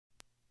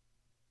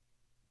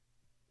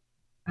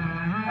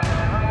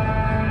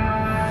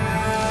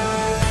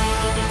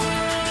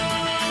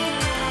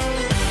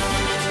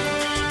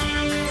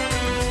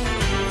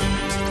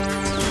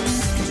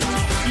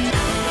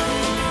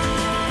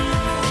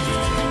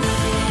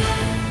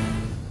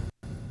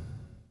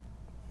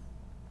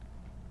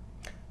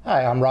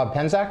Hi, I'm Rob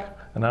Penzak.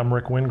 And I'm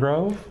Rick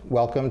Wingrove.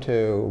 Welcome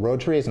to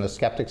Road to Reason, a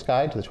Skeptic's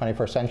Guide to the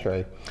 21st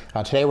Century.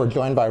 Today we're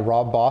joined by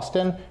Rob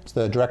Boston. He's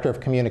the Director of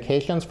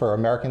Communications for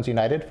Americans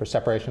United for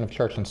Separation of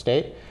Church and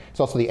State. He's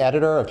also the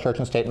editor of Church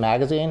and State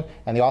magazine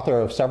and the author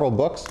of several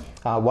books.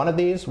 One of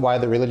these, Why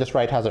the Religious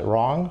Right Has It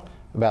Wrong,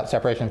 about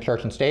separation of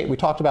church and state, we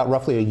talked about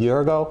roughly a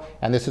year ago,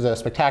 and this is a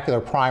spectacular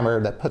primer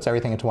that puts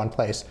everything into one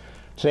place.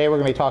 Today we're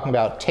going to be talking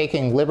about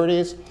taking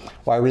liberties,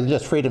 why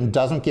religious freedom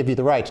doesn't give you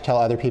the right to tell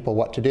other people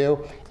what to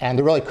do, and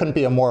there really couldn't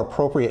be a more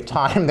appropriate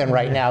time than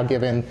right now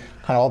given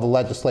kind of all the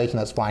legislation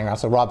that's flying around.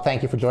 So Rob,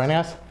 thank you for joining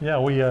us. Yeah,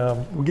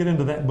 we'll get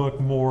into that book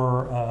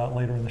more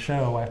later in the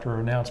show after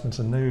announcements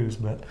and news,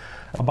 but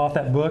I bought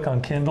that book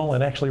on Kindle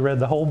and actually read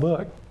the whole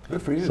book.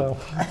 Good for you. So.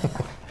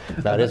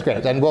 No, it is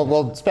great. And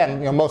we'll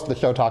spend most of the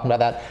show talking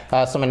about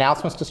that. Some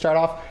announcements to start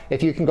off.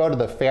 If you can go to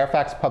the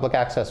Fairfax Public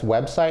Access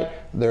website,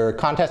 their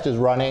contest is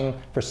running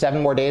for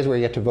 7 more days where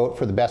you get to vote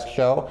for the best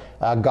show.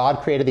 God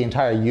created the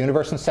entire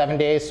universe in 7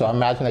 days, so I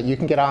imagine that you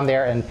can get on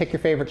there and pick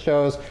your favorite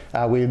shows.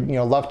 We'd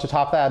love to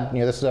top that.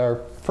 This is our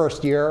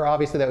first year,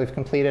 obviously, that we've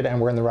completed, and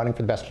we're in the running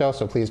for the best show,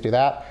 so please do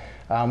that.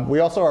 We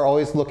also are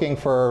always looking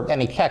for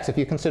any checks. If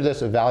you consider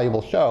this a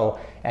valuable show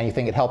and you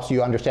think it helps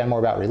you understand more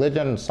about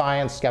religion,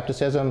 science,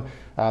 skepticism,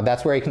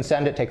 that's where you can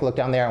send it. Take a look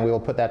down there and we will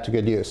put that to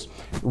good use.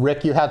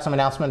 Rick, you had some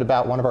announcement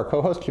about one of our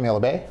co-hosts, Jamila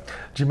Bey.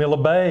 Jamila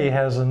Bey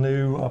has a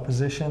new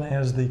position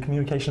as the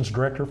Communications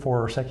Director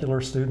for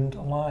Secular Student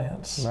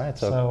Alliance. Right,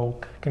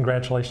 so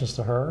congratulations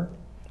to her.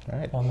 All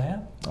right. On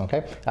that.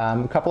 Okay.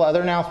 A couple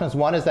other announcements.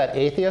 One is that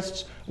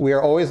atheists, we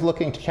are always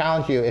looking to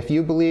challenge you. If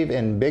you believe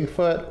in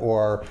Bigfoot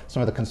or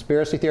some of the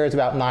conspiracy theories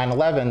about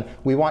 9/11,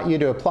 we want you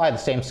to apply the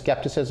same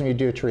skepticism you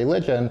do to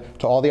religion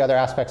to all the other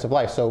aspects of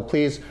life. So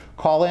please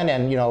call in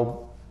and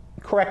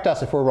correct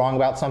us if we're wrong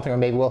about something, or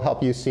maybe we'll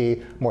help you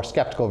see a more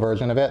skeptical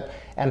version of it.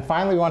 And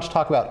finally, we want to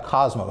talk about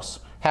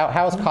Cosmos.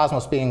 How is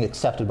Cosmos being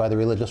accepted by the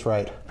religious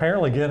right?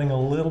 Apparently getting a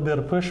little bit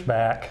of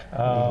pushback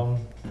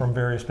from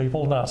various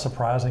people, not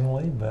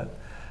surprisingly, but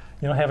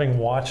having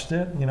watched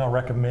it,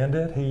 recommend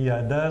it. He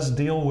does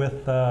deal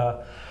with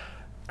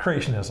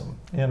creationism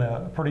in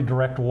a pretty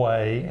direct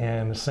way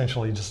and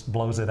essentially just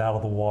blows it out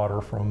of the water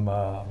from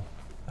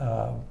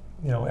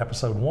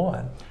episode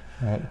 1.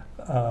 Right.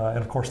 And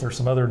of course, there's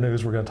some other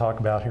news we're going to talk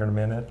about here in a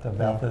minute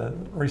about the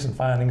recent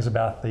findings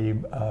about the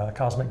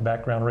cosmic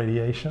background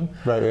radiation.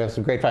 Right, we have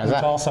some great findings.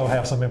 Which also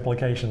have some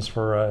implications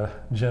for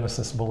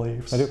Genesis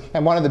beliefs.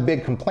 And one of the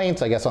big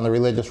complaints, I guess, on the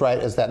religious right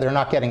is that they're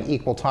not getting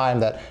equal time,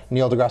 that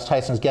Neil deGrasse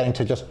Tyson is getting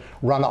to just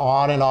run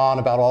on and on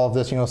about all of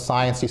this,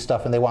 sciencey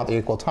stuff, and they want the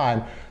equal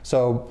time.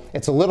 So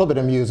it's a little bit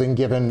amusing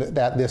given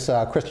that this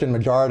Christian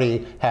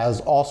majority has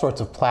all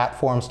sorts of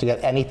platforms to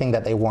get anything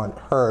that they want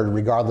heard,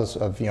 regardless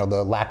of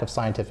the lack of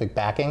scientific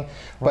backing. Right.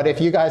 But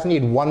if you guys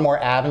need one more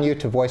avenue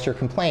to voice your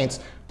complaints,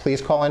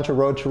 please call into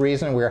Road to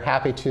Reason. We're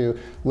happy to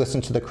listen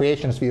to the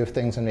creationist view of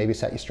things and maybe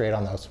set you straight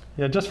on those.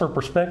 Yeah, just for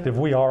perspective,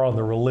 we are on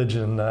the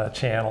religion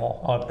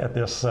channel at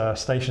this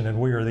station,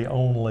 and we are the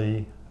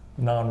only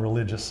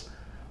non-religious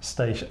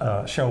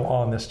show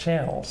on this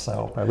channel.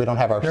 So right, we don't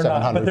have our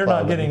 700 but they're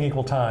not getting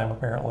equal time,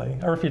 apparently.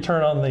 Or if you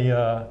turn on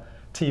the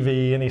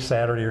TV any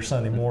Saturday or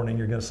Sunday morning,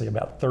 you're going to see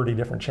about 30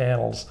 different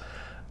channels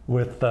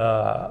with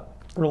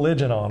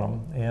religion on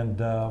them.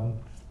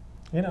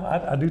 And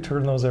I do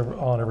turn those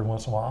on every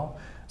once in a while,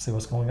 see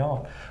what's going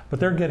on.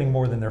 But they're getting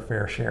more than their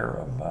fair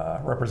share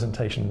of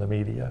representation in the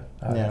media,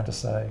 I have to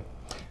say.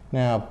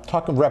 Now,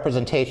 talking of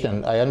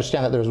representation, I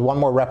understand that there's one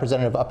more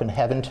representative up in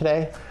heaven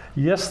today.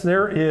 Yes,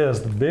 there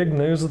is. The big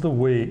news of the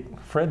week.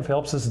 Fred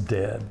Phelps is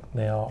dead.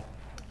 Now,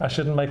 I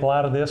shouldn't make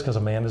light of this because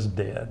a man is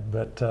dead,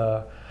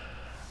 but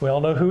we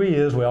all know who he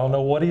is. We all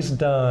know what he's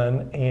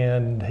done,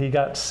 and he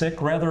got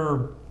sick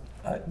rather.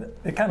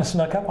 It kind of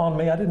snuck up on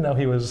me. I didn't know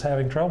he was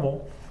having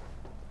trouble.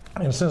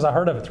 And as soon as I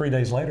heard of it 3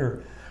 days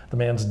later, the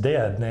man's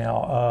dead.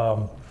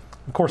 Now,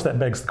 of course, that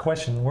begs the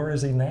question, where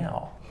is he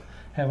now?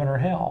 Heaven or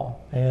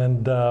hell?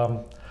 And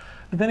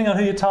depending on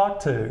who you talk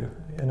to,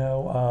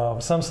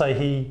 some say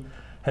he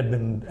had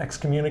been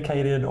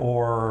excommunicated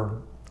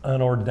or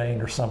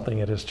unordained or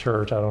something at his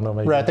church. I don't know.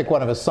 Maybe. Right, I think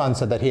one of his sons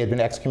said that he had been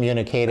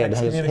excommunicated.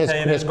 His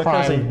because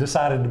crime, he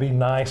decided to be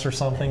nice or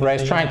something. Right,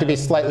 he's trying to be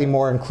slightly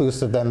more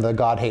inclusive than the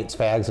God hates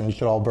fags and you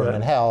should all burn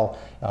in hell.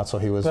 So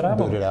he was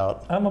booted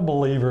out. I'm a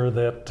believer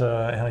that,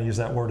 and I use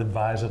that word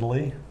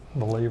advisedly,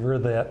 believer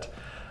that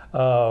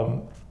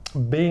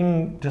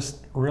being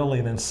just really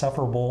an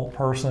insufferable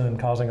person and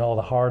causing all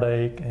the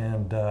heartache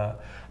and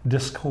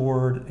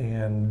discord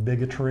and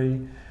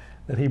bigotry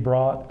that he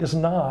brought is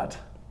not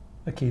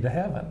a key to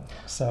heaven.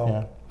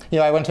 So,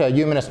 I went to a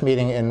humanist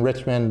meeting in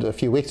Richmond a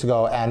few weeks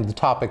ago, and the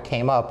topic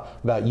came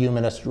up about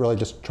humanists really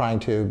just trying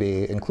to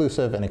be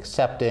inclusive and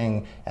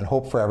accepting and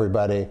hope for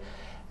everybody.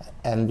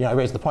 And I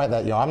raised the point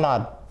that I'm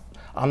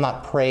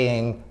not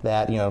praying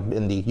that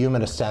in the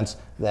humanist sense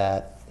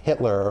that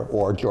Hitler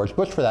or George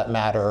Bush, for that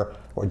matter,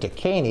 or Dick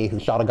Cheney, who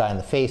shot a guy in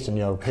the face and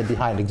hid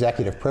behind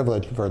executive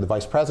privilege for the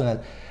vice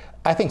president.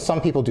 I think some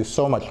people do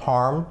so much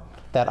harm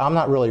that I'm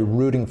not really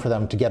rooting for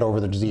them to get over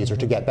the disease or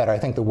to get better. I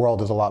think the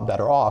world is a lot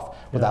better off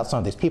without some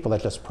of these people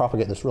that just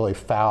propagate this really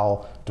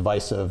foul,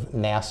 divisive,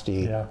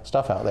 nasty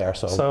stuff out there.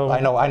 So I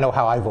know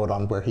how I vote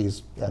on where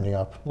he's ending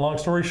up. Long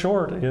story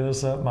short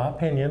is my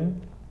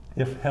opinion,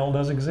 if hell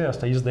does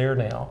exist, he's there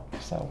now.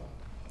 So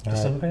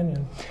just an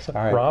opinion. So,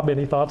 Rob,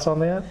 any thoughts on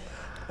that?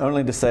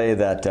 Only to say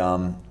that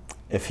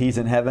if he's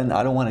in heaven,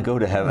 I don't want to go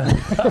to heaven.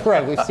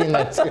 Right, we've seen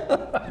that too.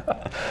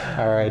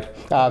 All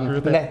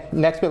right.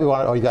 Next bit we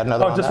want to, you got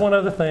another one? Just one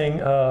other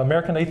thing.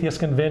 American Atheist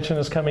Convention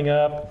is coming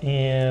up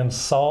in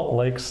Salt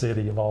Lake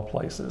City, of all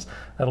places.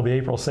 That'll be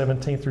April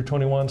 17th through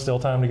 21. Still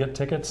time to get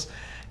tickets.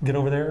 Get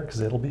over there because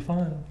it'll be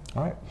fun.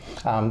 All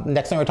right.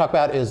 Next thing we're talk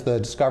about is the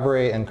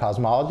discovery in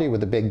cosmology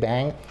with the Big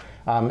Bang.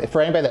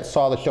 For anybody that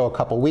saw the show a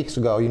couple weeks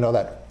ago, you know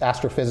that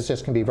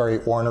astrophysicists can be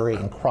very ornery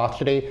and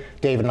crotchety.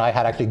 David and I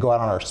had actually go out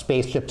on our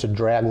spaceship to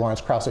drag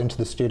Lawrence Krauss into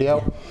the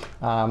studio.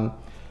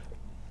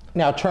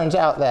 Now, it turns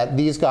out that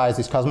these guys,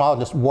 these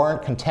cosmologists,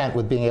 weren't content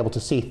with being able to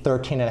see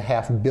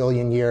 13.5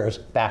 billion years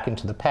back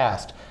into the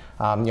past.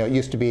 It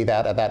used to be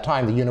that at that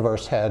time the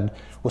universe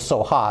was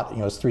so hot, it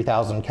was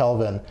 3,000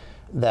 Kelvin,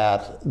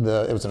 that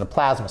it was in a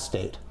plasma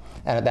state.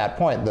 And at that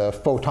point, the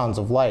photons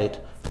of light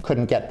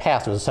couldn't get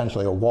past. It was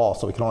essentially a wall,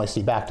 so we could only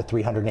see back to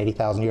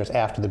 380,000 years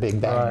after the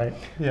Big Bang. Right,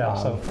 yeah,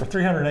 so for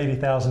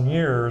 380,000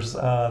 years,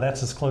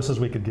 that's as close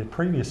as we could get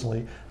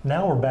previously.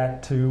 Now we're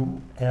back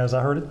to, as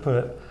I heard it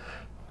put,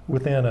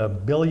 within a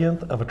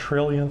billionth of a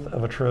trillionth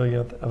of a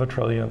trillionth of a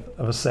trillionth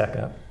of a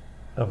second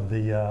of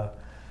the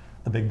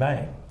Big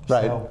Bang.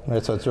 Right,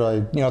 so it's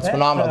really, it's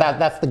phenomenal.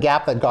 That's the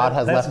gap that God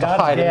has left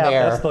behind in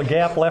there. That's the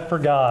gap left for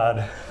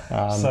God.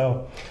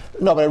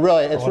 No, but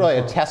it's really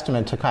a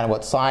testament to kind of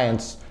what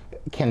science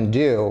can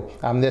do.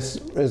 This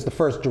is the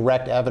first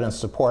direct evidence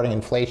supporting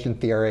inflation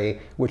theory,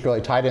 which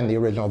really tied in the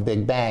original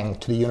Big Bang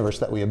to the universe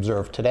that we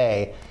observe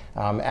today.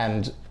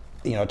 And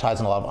it ties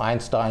in a lot of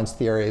Einstein's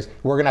theories.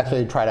 We're going to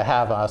actually try to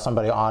have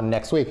somebody on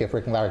next week, if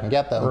Rick and Larry can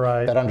get them,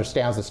 that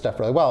understands this stuff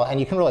really well. And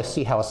you can really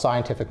see how a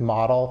scientific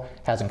model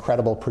has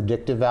incredible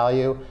predictive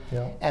value.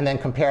 And then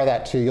compare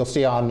that to, you'll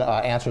see on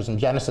Answers in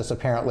Genesis,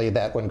 apparently,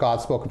 that when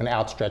God spoke of an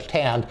outstretched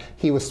hand,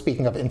 he was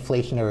speaking of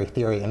inflationary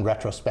theory in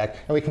retrospect.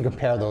 And we can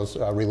compare those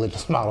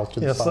religious models to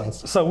the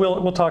science. So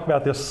we'll talk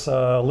about this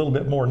a little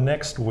bit more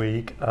next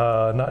week.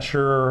 Not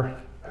sure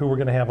who we're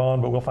going to have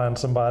on, but we'll find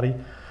somebody.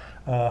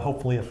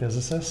 Hopefully a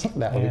physicist.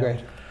 That would be great.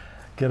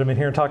 Get them in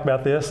here and talk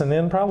about this, and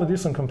then probably do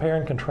some compare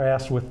and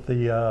contrast with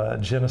the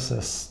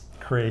Genesis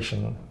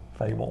creation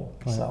fable.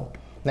 So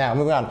now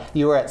moving on,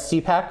 you were at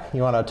CPAC.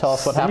 You want to tell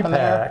us what happened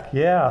there?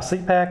 Yeah,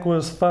 CPAC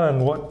was fun.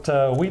 What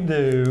we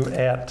do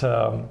at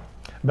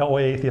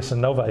Beltway Atheists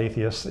and Nova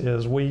Atheists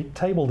is we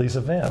table these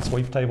events.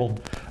 We've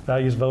tabled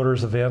Values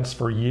Voters events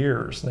for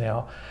years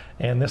now,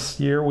 and this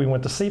year we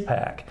went to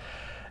CPAC.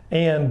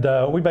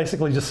 And we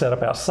basically just set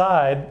up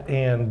outside,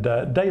 and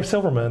Dave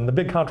Silverman, the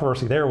big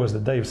controversy there was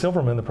that Dave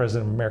Silverman, the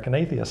president of American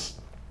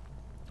Atheists,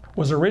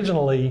 was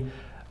originally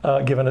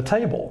given a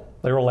table.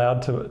 They were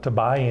allowed to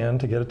buy in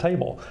to get a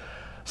table.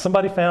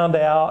 Somebody found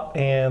out,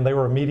 and they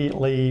were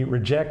immediately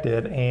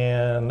rejected.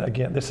 And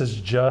again, this is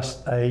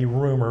just a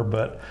rumor,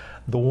 but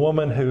the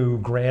woman who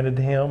granted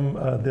him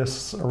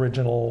this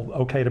original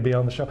okay to be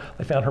on the show,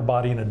 they found her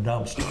body in a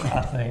dumpster,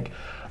 I think.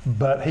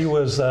 But he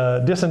was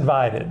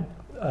disinvited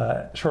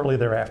shortly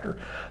thereafter.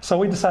 So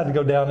we decided to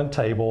go down and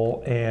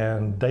table,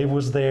 and Dave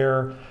was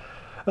there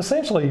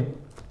essentially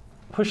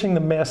pushing the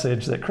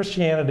message that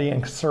Christianity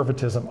and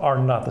conservatism are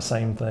not the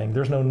same thing.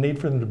 There's no need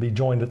for them to be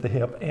joined at the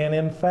hip. And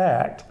in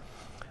fact,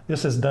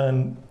 this has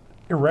done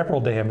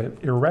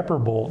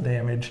irreparable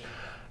damage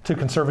to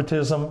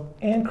conservatism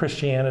and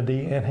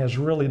Christianity, and has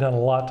really done a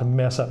lot to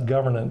mess up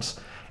governance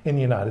in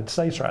the United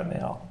States right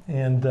now.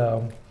 And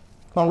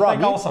Rob, I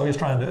think also he's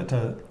trying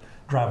to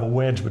drive a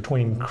wedge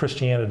between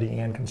Christianity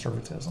and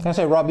conservatism. I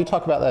say, Rob, you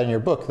talk about that in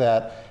your book,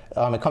 that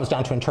it comes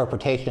down to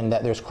interpretation,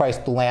 that there's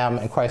Christ the Lamb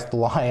and Christ the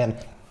Lion,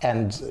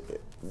 and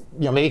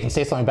maybe you can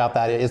say something about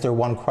that. Is there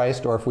one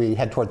Christ, or if we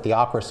head toward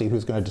theocracy,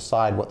 who's going to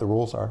decide what the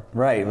rules are?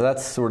 Right. Well,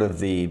 that's sort of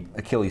the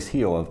Achilles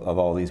heel of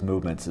all these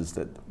movements, is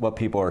that what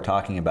people are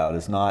talking about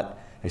is not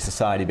a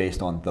society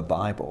based on the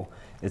Bible.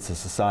 It's a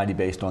society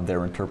based on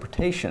their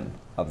interpretation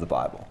of the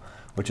Bible,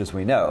 which, as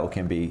we know,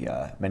 can be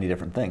many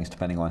different things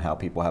depending on how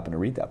people happen to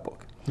read that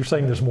book. You're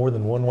saying there's more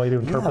than one way to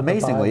interpret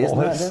amazingly, the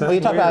Bible? Isn't it? Well, you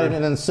talk about it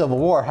in the Civil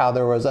War, how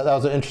that was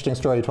an interesting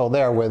story you told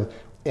there, with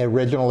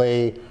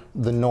originally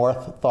the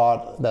North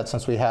thought that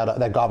since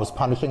that God was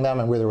punishing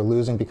them and we were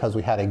losing because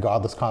we had a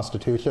godless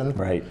constitution.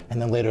 Right.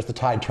 And then later as the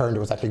tide turned,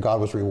 it was actually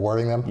God was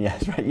rewarding them.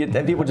 Yes, right.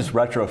 And people just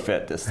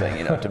retrofit this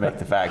thing, to make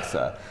the facts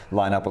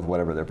line up with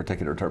whatever their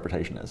particular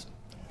interpretation is.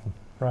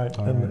 Right.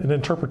 And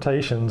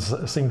interpretations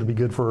seem to be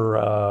good for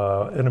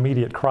an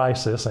immediate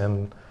crisis,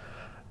 and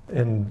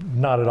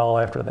not at all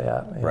after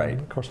that. And right.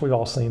 Of course, we've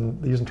all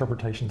seen these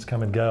interpretations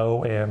come and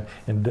go, and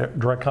in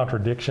direct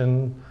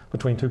contradiction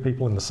between two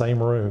people in the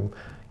same room.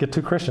 Get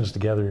two Christians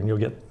together and you'll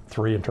get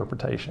three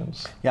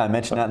interpretations. Yeah, I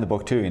mentioned that in the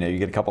book too. You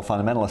get a couple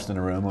fundamentalists in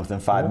a room, within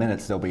 5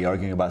 minutes they'll be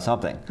arguing about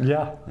something.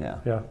 Yeah. Yeah.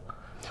 Yeah.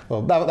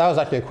 Well, that was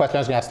actually a question I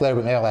was going to ask later,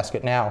 but maybe I'll ask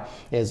it now,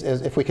 is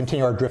if we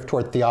continue our drift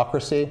toward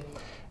theocracy,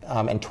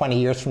 and 20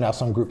 years from now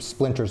some group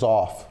splinters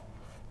off,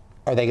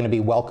 are they going to be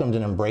welcomed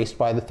and embraced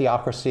by the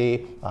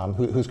theocracy?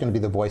 Who's going to be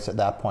the voice at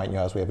that point,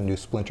 as we have a new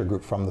splinter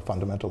group from the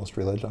fundamentalist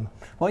religion?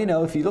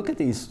 Well, if you look at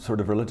these sort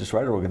of religious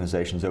right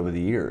organizations over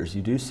the years,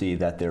 you do see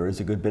that there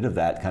is a good bit of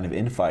that kind of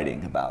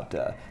infighting about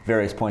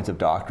various points of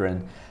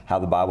doctrine, how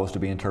the Bible is to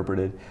be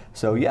interpreted.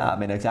 So yeah, I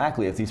mean,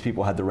 exactly, if these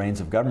people had the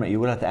reins of government, you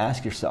would have to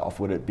ask yourself,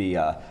 would it be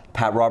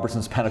Pat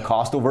Robertson's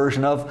Pentecostal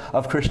version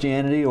of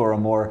Christianity, or a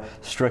more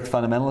strict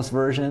fundamentalist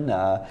version?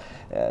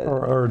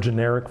 Or a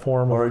generic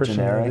form of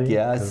Christianity?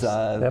 Yes.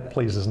 That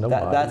pleases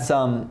nobody. That's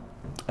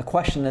a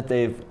question that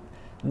they've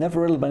never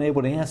really been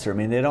able to answer. I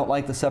mean, they don't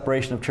like the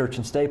separation of church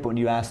and state, but when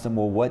you ask them,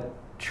 well, what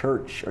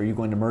church are you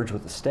going to merge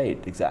with the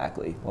state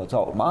exactly? Well, it's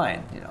all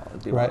mine,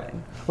 it'd be right.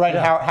 mine. Right,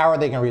 yeah. And how are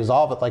they going to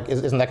resolve it? Like,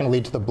 isn't that going to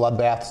lead to the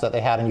bloodbaths that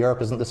they had in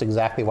Europe? Isn't this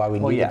exactly why we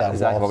needed that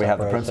exactly wall of why we have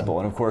the separation? principle.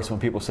 And of course, when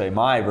people say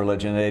my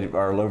religion, they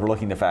are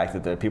overlooking the fact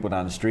that the people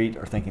down the street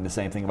are thinking the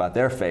same thing about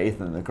their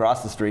faith, and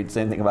across the street,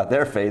 same thing about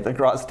their faith,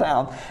 across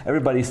town,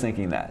 everybody's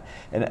thinking that.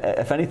 And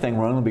if anything,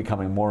 we're only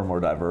becoming more and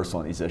more diverse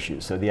on these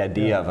issues. So the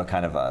idea of a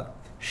kind of a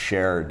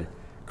shared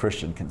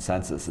Christian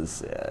consensus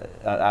is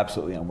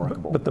absolutely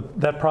unworkable.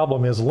 But that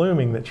problem is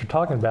looming that you're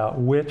talking about.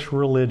 Which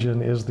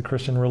religion is the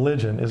Christian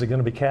religion? Is it going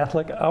to be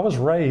Catholic? I was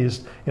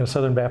raised in a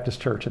Southern Baptist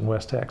church in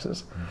West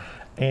Texas.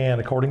 And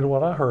according to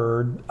what I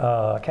heard,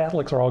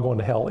 Catholics are all going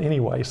to hell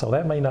anyway, so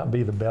that may not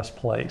be the best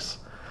place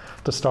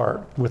to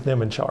start with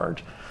them in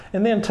charge.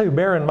 And then too,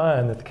 bear in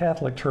mind that the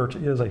Catholic Church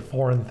is a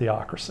foreign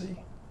theocracy.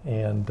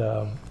 And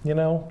the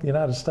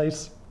United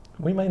States,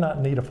 we may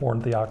not need a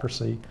foreign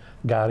theocracy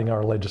guiding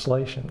our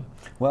legislation.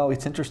 Well,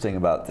 it's interesting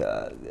about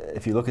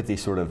if you look at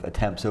these sort of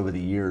attempts over the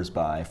years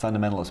by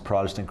fundamentalist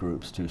Protestant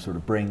groups to sort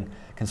of bring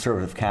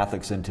conservative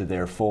Catholics into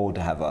their fold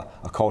to have a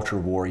culture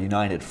war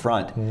united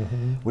front,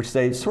 which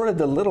they sort of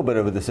did a little bit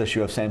over this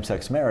issue of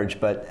same-sex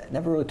marriage, but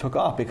never really took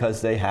off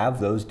because they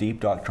have those deep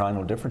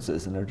doctrinal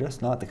differences, and they're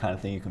just not the kind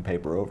of thing you can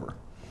paper over.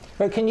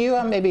 But can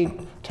you maybe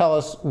tell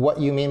us what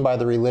you mean by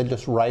the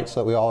religious right,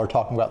 so that we all are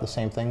talking about the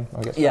same thing?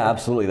 Yeah,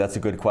 absolutely. That's a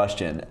good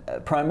question.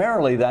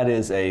 Primarily, that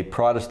is a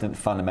Protestant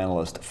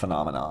fundamentalist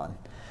phenomenon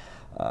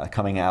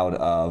coming out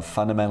of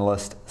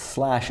fundamentalist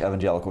 /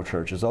 evangelical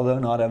churches, although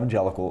not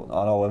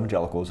all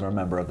evangelicals are a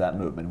member of that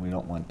movement. We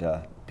don't want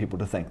people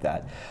to think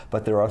that,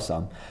 but there are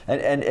some.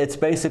 And it's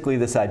basically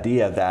this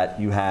idea that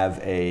you have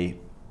a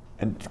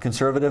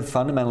conservative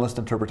fundamentalist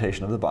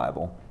interpretation of the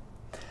Bible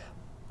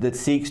that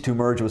seeks to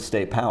merge with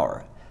state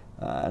power.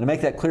 And to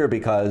make that clear,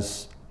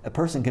 because a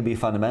person can be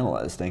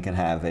fundamentalist and can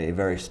have a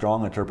very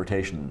strong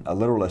interpretation, a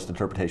literalist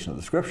interpretation of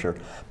the Scripture,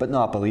 but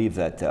not believe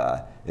that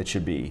it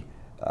should be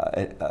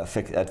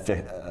affixed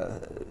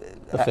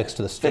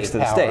to the state. Fixed to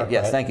the state,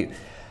 yes, right? Thank you.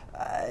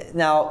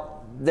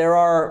 Now, there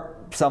are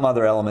some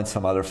other elements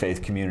from other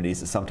faith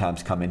communities that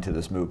sometimes come into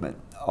this movement.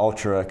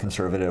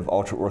 Ultra-conservative,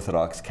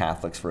 ultra-Orthodox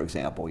Catholics, for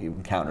example, you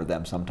encounter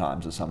them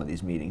sometimes at some of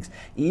these meetings.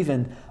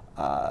 Even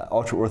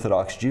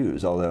ultra-Orthodox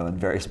Jews, although in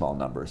very small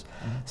numbers.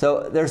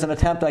 So there's an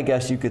attempt, I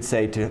guess you could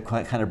say, to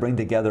kind of bring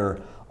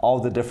together all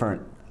the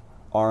different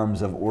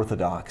arms of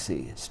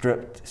orthodoxy,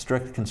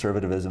 strict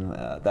conservatism,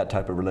 that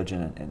type of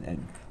religion,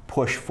 and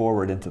push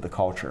forward into the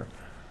culture.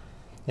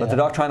 But the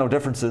doctrinal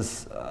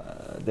differences,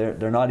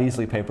 they're not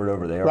easily papered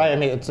over. They are, right. I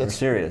mean, it's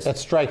serious. It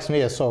strikes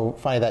me as so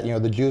funny that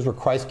the Jews were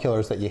Christ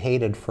killers that you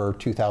hated for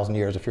 2,000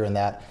 years if you're in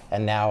that,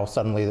 and now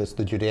suddenly it's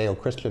the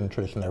Judeo-Christian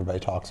tradition everybody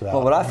talks about.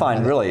 Well, what I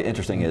find really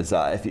interesting is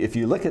if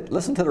you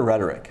listen to the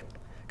rhetoric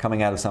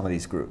coming out of some of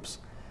these groups,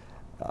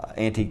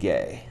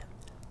 anti-gay,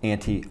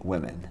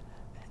 anti-women,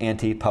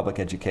 anti-public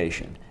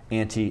education,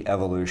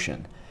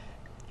 anti-evolution,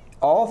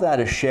 all of that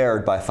is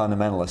shared by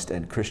fundamentalists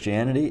in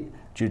Christianity,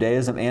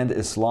 Judaism, and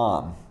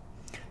Islam.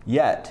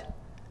 Yet,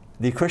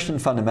 the Christian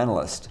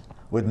fundamentalist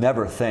would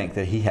never think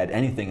that he had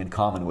anything in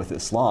common with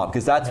Islam,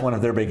 because that's one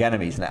of their big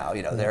enemies now.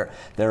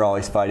 They're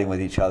always fighting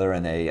with each other,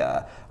 and they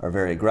are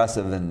very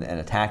aggressive and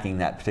attacking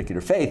that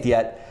particular faith.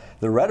 Yet,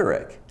 the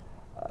rhetoric,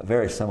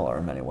 very similar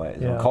in many ways.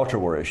 Yeah. Culture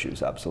war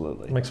issues,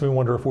 absolutely. It makes me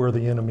wonder if we're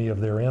the enemy of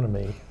their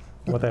enemy,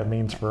 what that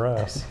means for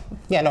us.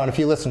 Yeah, no, and if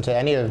you listen to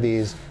any of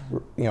these,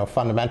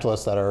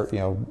 fundamentalists that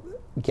are,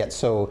 get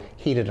so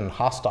heated and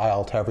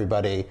hostile to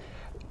everybody,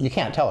 you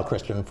can't tell a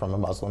Christian from a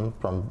Muslim,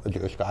 from a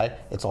Jewish guy.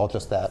 It's all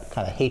just that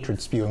kind of hatred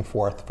spewing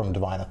forth from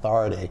divine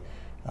authority.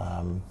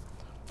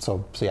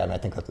 So yeah, I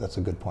think that's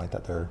a good point,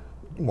 that there are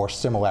more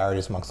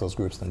similarities amongst those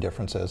groups than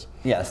differences.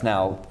 Yes,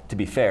 now, to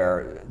be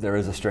fair, there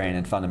is a strain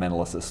in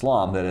fundamentalist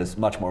Islam that is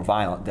much more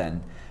violent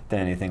than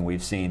anything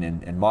we've seen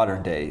in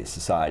modern day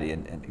society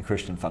and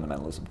Christian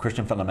fundamentalism.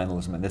 Christian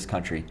fundamentalism in this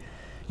country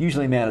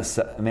usually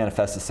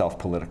manifests itself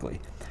politically,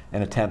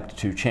 an attempt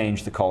to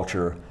change the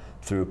culture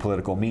through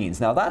political means.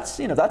 Now that's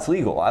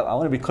legal. I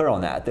want to be clear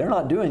on that. They're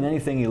not doing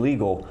anything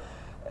illegal,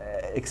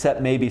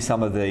 except maybe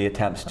some of the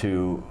attempts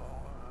to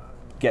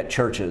get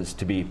churches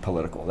to be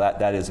political.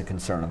 That is a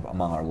concern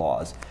among our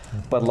laws.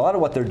 But a lot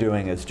of what they're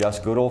doing is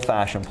just good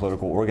old-fashioned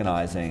political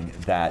organizing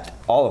that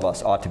all of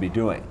us ought to be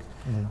doing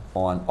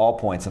on all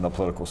points in the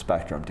political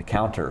spectrum to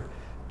counter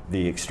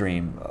the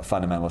extreme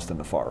fundamentalist and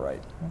the far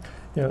right.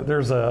 You know,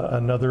 there's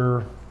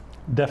another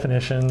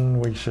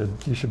definition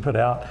you should put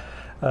out.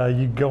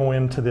 You go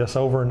into this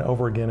over and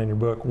over again in your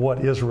book.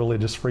 What is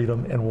religious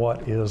freedom and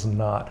what is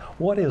not?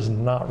 What is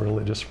not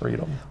religious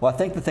freedom? Well, I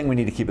think the thing we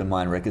need to keep in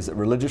mind, Rick, is that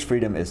religious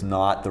freedom is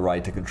not the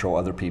right to control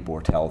other people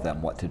or tell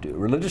them what to do.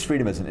 Religious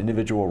freedom is an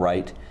individual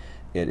right.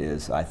 It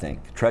is, I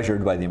think,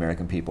 treasured by the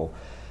American people.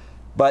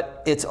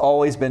 But it's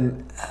always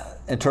been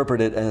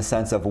interpreted in a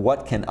sense of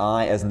what can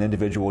I as an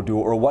individual do,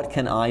 or what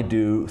can I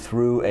do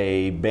through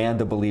a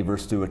band of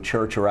believers, through a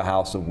church or a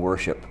house of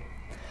worship.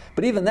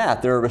 But even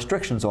that, there are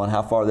restrictions on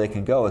how far they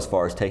can go as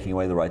far as taking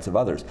away the rights of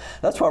others.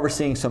 That's why we're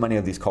seeing so many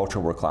of these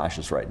cultural war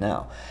clashes right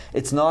now.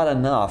 It's not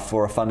enough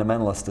for a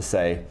fundamentalist to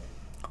say,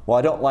 well,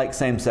 I don't like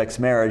same-sex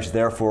marriage,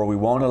 therefore we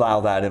won't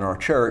allow that in our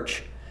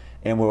church,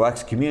 and we'll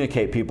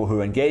excommunicate people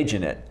who engage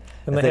in it.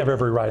 And they have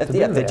every right to do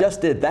that. If they just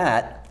did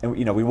that, and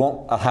we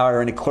won't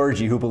hire any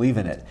clergy who believe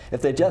in it.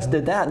 If they just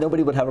did that,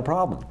 nobody would have a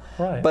problem.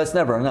 Right. But it's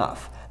never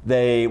enough.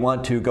 They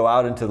want to go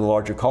out into the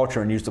larger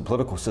culture and use the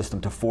political system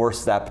to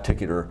force that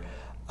particular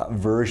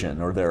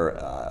version or their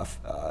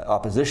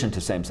opposition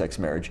to same-sex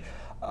marriage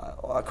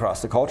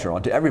across the culture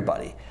onto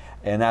everybody.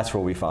 And that's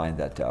where we find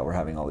that we're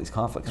having all these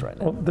conflicts right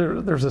now.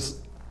 Well, there's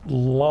this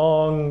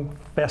long,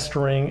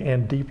 festering,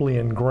 and deeply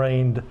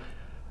ingrained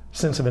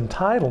sense of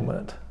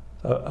entitlement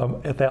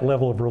at that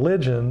level of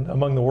religion,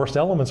 among the worst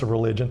elements of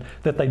religion,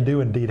 that they do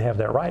indeed have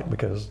that right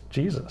because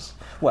Jesus.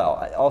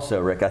 Well,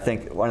 also, Rick, I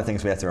think one of the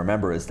things we have to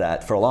remember is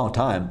that for a long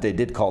time, they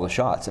did call the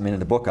shots. I mean, in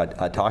the book,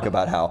 I talk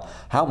about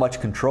how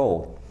much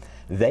control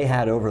they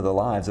had over the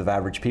lives of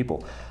average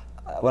people.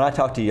 When I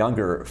talk to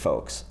younger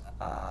folks,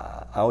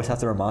 I always have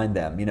to remind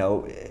them,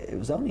 it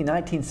was only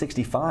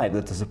 1965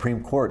 that the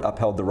Supreme Court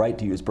upheld the right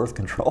to use birth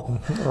control.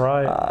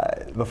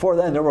 Right. Before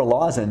then, there were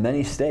laws in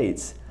many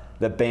states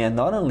that banned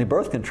not only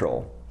birth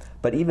control,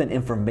 but even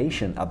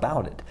information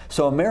about it.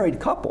 So a married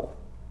couple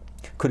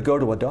could go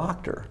to a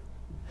doctor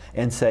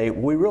and say,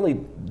 we really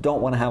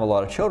don't want to have a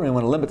lot of children, we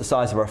want to limit the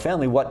size of our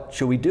family, what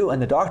should we do?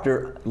 And the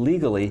doctor,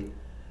 legally,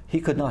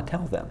 he could not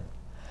tell them.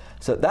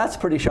 So that's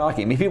pretty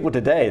shocking. I mean, people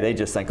today, they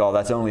just think, oh,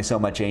 that's only so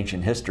much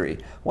ancient history.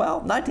 Well,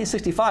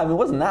 1965, it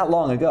wasn't that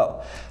long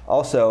ago.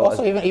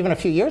 Also even a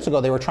few years ago,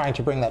 they were trying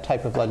to bring that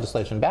type of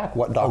legislation back,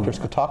 what doctors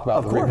could talk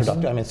about. Of course.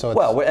 I mean, so it's,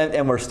 well,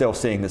 and we're still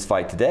seeing this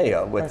fight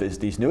today with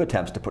these new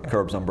attempts to put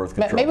curbs on birth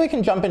control. Maybe we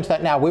can jump into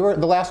that now.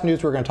 The last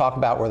news we were going to talk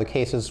about were the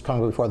cases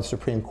coming before the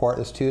Supreme Court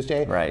this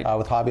Tuesday, right,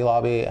 with Hobby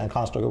Lobby and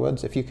Conestoga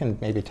Woods. If you can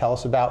maybe tell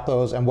us about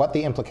those and what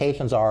the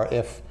implications are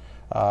if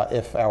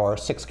our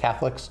 6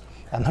 Catholics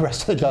and the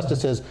rest of the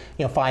justices,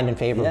 find in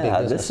favor of big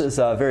business. This is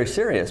very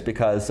serious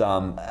because a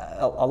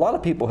lot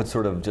of people had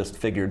sort of just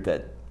figured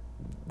that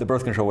the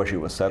birth control issue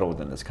was settled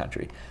in this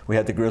country. We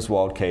had the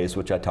Griswold case,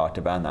 which I talked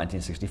about in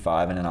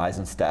 1965, and in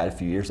Eisenstadt a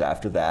few years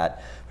after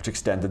that, which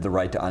extended the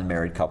right to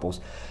unmarried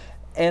couples.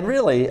 And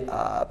really,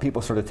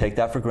 people sort of take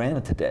that for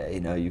granted today.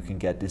 You can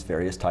get these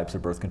various types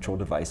of birth control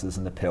devices,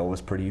 and the pill was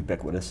pretty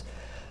ubiquitous.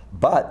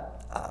 But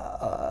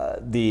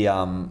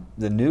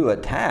the new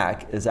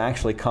attack is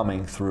actually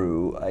coming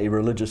through a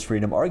religious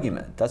freedom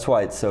argument. That's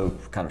why it's so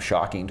kind of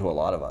shocking to a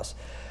lot of us.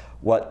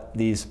 What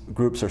these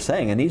groups are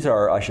saying, and these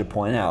are, I should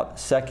point out,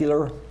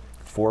 secular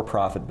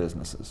for-profit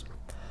businesses.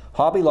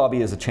 Hobby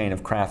Lobby is a chain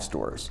of craft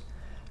stores.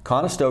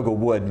 Conestoga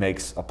Wood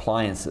makes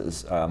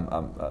appliances,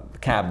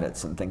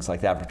 cabinets and things like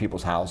that for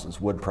people's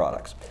houses, wood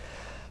products.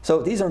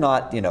 So these are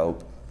not,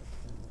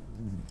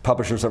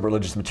 publishers of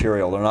religious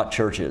material. They're not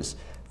churches.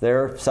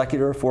 They're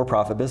secular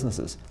for-profit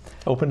businesses.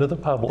 Open to the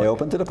public. They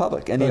open to the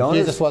public. And so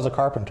Jesus was a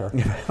carpenter.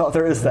 Well,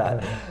 there is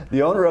that.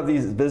 The owner of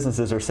these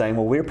businesses are saying,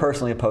 well, we're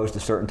personally opposed to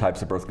certain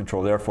types of birth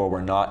control, therefore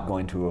we're not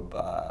going to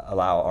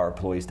allow our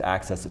employees to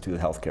access it through the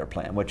health care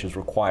plan, which is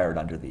required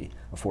under the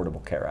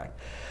Affordable Care Act.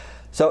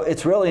 So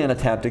it's really an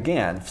attempt,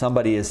 again, if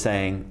somebody is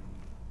saying,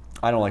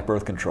 I don't like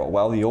birth control.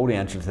 Well, the old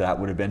answer to that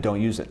would have been,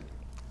 don't use it.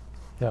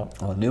 Yeah.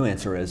 Well, the new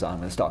answer is, I'm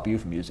going to stop you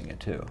from using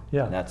it too.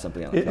 Yeah. And that's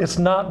something it's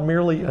not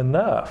merely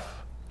enough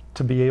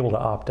to be able to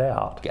opt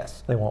out.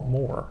 Yes. They want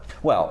more.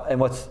 Well, and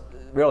what's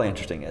really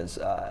interesting is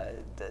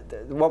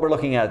what we're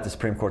looking at the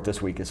Supreme Court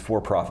this week is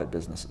for-profit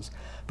businesses.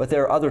 But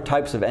there are other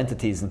types of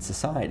entities in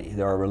society.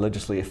 There are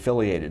religiously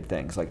affiliated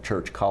things like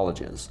church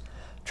colleges,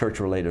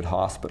 church-related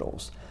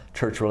hospitals,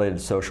 church-related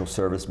social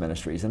service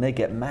ministries, and they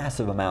get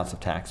massive amounts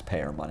of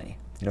taxpayer money.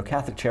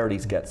 Catholic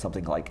Charities get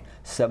something like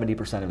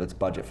 70% of its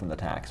budget from the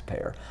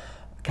taxpayer.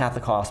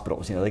 Catholic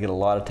hospitals, they get a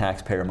lot of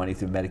taxpayer money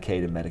through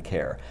Medicaid and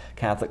Medicare.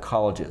 Catholic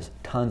colleges,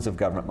 tons of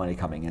government money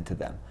coming into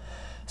them.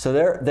 So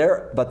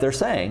they're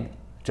saying,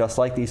 just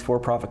like these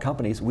for-profit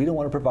companies, we don't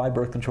want to provide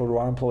birth control to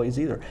our employees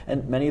either.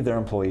 And many of their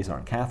employees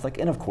aren't Catholic.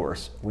 And of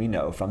course, we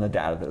know from the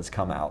data that has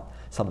come out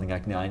something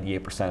like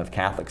 98% of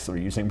Catholics are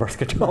using birth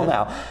control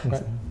now.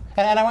 Right.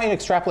 And I want you to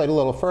extrapolate a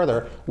little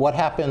further. What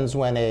happens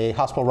when a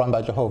hospital run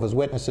by Jehovah's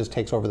Witnesses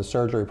takes over the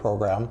surgery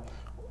program?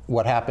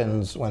 What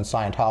happens when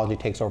Scientology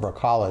takes over a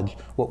college?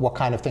 What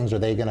kind of things are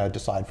they going to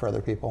decide for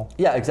other people?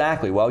 Yeah,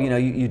 exactly. Well,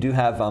 you do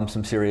have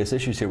some serious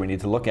issues here we need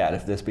to look at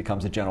if this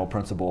becomes a general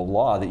principle of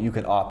law, that you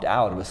can opt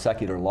out of a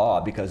secular law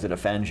because it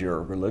offends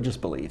your religious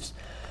beliefs.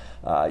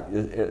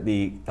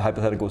 The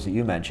hypotheticals that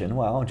you mentioned,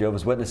 well,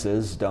 Jehovah's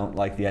Witnesses don't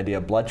like the idea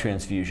of blood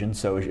transfusion,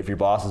 so if your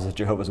boss is a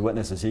Jehovah's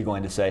Witness, is he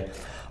going to say,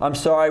 I'm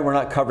sorry, we're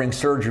not covering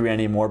surgery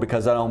anymore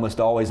because that almost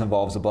always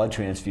involves a blood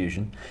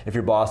transfusion? If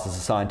your boss is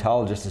a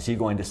Scientologist, is he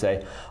going to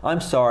say,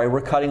 I'm sorry,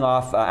 we're cutting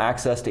off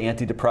access to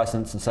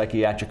antidepressants and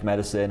psychiatric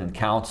medicine and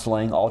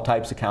counseling, all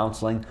types of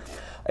counseling,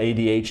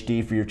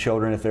 ADHD for your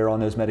children if they're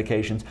on those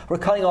medications. We're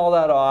cutting all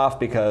that off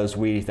because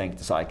we think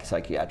the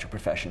psychiatric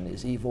profession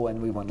is evil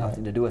and we want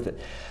nothing to do with it.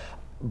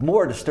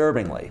 More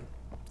disturbingly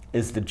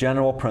is the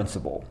general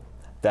principle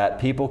that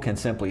people can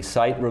simply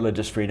cite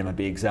religious freedom and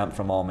be exempt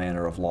from all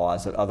manner of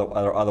laws that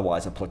are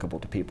otherwise applicable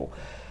to people.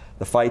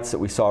 The fights that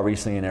we saw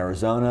recently in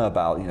Arizona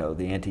about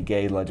the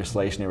anti-gay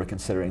legislation they were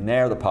considering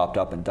there that popped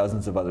up in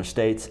dozens of other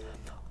states,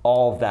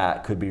 all of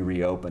that could be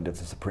reopened if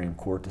the Supreme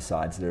Court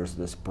decides there's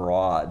this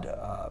broad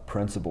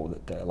principle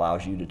that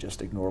allows you to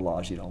just ignore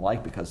laws you don't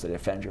like because they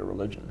offend your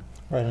religion.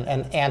 Right,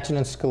 and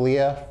Antonin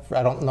Scalia,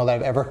 I don't know that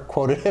I've ever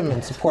quoted him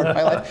in support of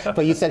my life,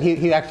 but you said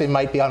he actually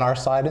might be on our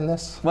side in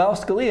this? Well,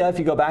 Scalia, if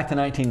you go back to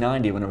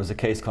 1990 when there was a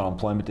case called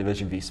Employment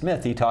Division v.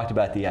 Smith, he talked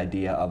about the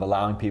idea of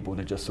allowing people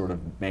to just sort of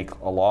make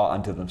a law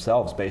unto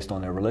themselves based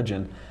on their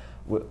religion.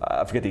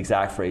 I forget the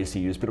exact phrase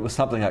he used, but it was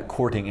something like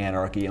courting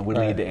anarchy and would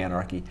lead to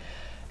anarchy.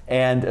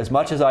 And as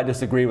much as I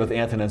disagree with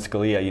Antonin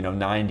Scalia,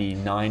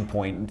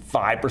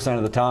 99.5%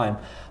 of the time,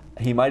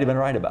 he might have been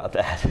right about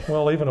that.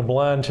 Well, even a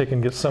blind chicken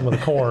gets some of the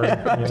corn,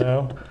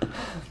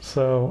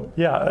 So,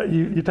 yeah,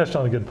 you touched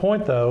on a good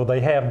point, though.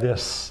 They have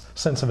this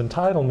sense of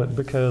entitlement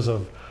because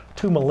of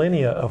 2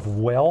 millennia of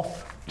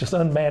wealth, just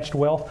unmatched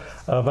wealth,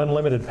 of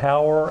unlimited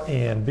power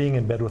and being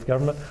in bed with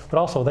government. But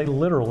also, they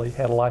literally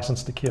had a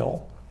license to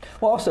kill.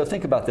 Well, also,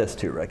 think about this,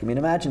 too, Rick. I mean,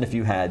 imagine if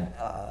you had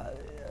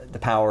the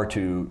power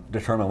to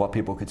determine what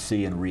people could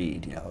see and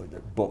read,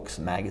 books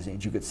and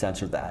magazines. You could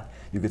censor that.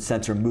 You could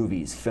censor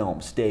movies,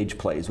 films, stage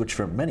plays, which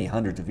for many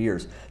hundreds of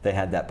years they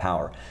had that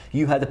power.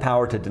 You had the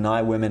power to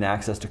deny women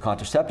access to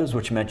contraceptives,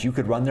 which meant you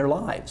could run their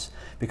lives.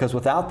 Because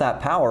without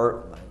that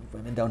power,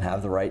 women don't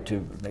have the right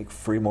to make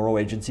free moral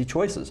agency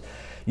choices.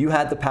 You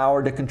had the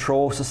power to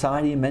control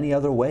society in many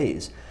other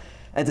ways.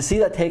 And to see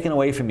that taken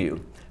away from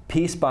you,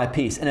 piece by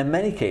piece, and in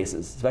many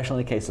cases,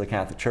 especially in the case of the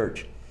Catholic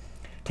Church,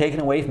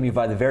 taken away from you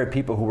by the very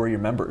people who were your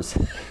members.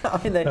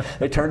 I mean,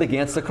 they turned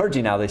against the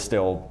clergy. Now they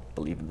still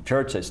believe in the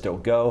church, they still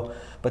go,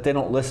 but they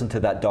don't listen to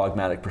that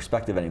dogmatic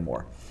perspective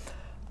anymore.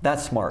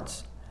 That's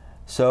smarts.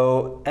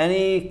 So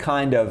any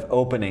kind of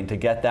opening to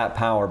get that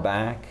power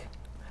back,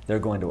 they're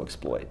going to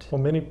exploit.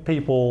 Well, many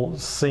people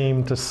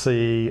seem to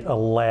see a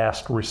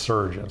last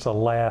resurgence, a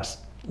last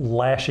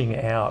lashing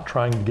out,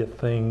 trying to get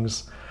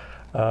things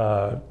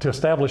to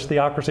establish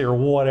theocracy or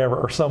whatever,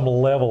 or some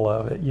level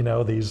of it,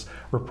 these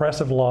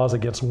repressive laws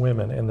against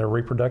women and their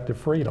reproductive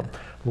freedom,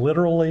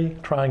 literally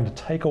trying to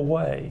take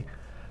away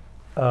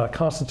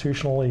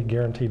constitutionally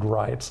guaranteed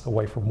rights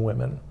away from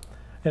women.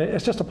 And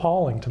it's just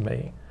appalling to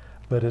me,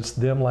 but it's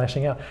them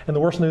lashing out. And the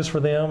worst news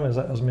for them, as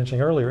I was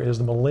mentioning earlier, is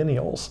the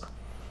millennials.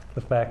 The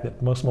fact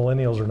that most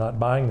millennials are not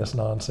buying this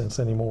nonsense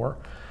anymore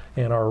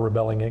and are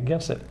rebelling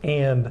against it.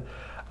 And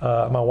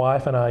my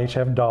wife and I each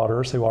have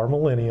daughters who are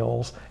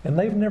millennials, and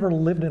they've never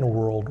lived in a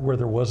world where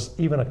there was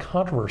even a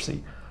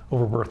controversy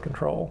over birth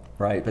control.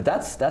 Right, but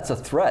that's a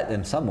threat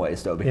in some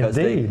ways, though, because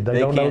Indeed, they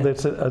don't know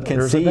that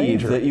there's a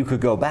danger. That you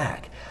could go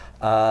back.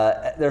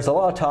 There's a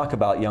lot of talk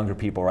about younger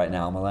people right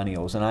now,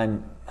 millennials, and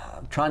I'm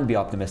trying to be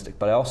optimistic,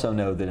 but I also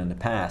know that in the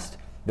past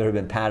there have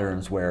been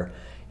patterns where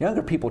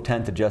younger people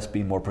tend to just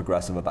be more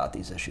progressive about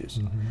these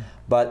issues.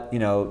 But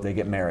they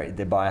get married,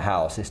 they buy a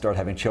house, they start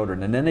having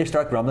children, and then they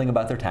start grumbling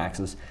about their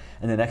taxes,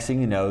 and the next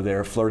thing you know,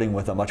 they're flirting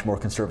with a much more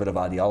conservative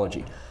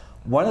ideology.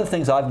 One of the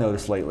things I've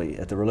noticed lately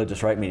at the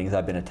religious right meetings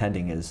I've been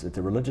attending is that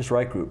the religious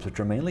right groups, which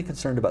are mainly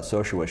concerned about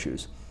social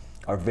issues,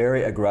 are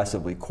very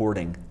aggressively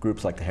courting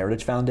groups like the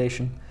Heritage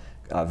Foundation,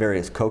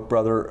 various Koch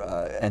brother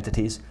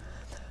entities,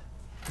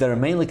 that are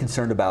mainly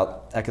concerned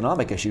about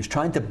economic issues,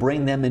 trying to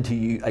bring them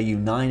into a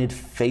united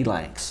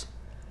phalanx.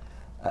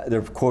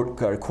 They're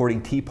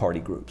courting Tea Party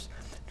groups,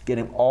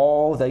 getting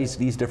all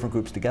these different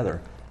groups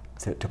together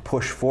to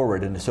push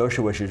forward, and the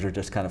social issues are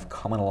just kind of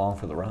coming along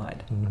for the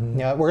ride.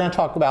 Yeah, we're going to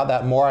talk about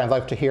that more. I'd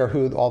like to hear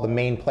who all the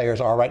main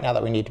players are right now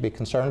that we need to be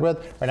concerned with.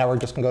 Right now we're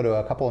just going to go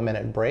to a couple of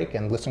minute break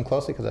and listen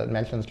closely because it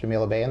mentions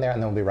Jamila Bay in there,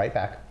 and then we'll be right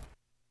back.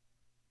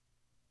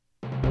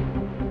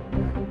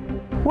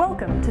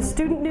 Welcome to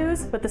Student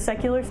News with the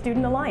Secular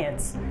Student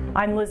Alliance.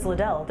 I'm Liz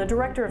Liddell, the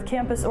Director of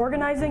Campus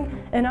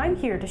Organizing, and I'm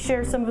here to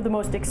share some of the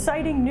most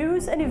exciting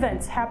news and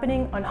events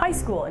happening on high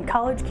school and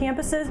college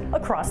campuses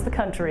across the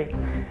country.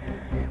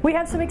 We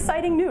have some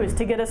exciting news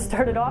to get us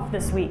started off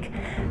this week.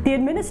 The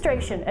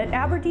administration at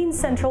Aberdeen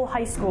Central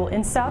High School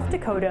in South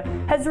Dakota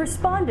has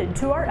responded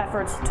to our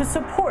efforts to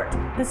support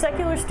the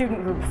secular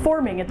student group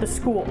forming at the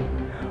school.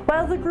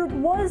 While the group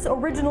was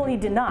originally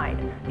denied,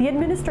 the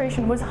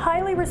administration was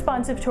highly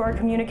responsive to our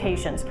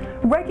communications,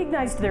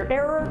 recognized their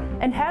error,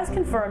 and has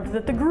confirmed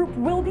that the group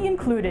will be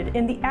included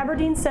in the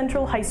Aberdeen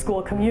Central High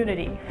School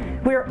community.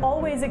 We are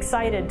always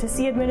excited to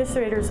see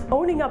administrators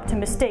owning up to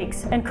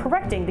mistakes and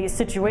correcting these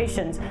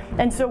situations,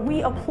 and so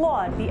we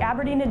applaud the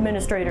Aberdeen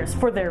administrators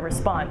for their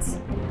response.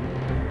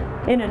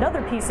 In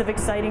another piece of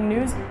exciting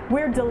news,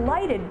 we're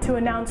delighted to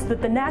announce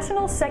that the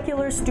National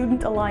Secular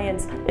Student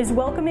Alliance is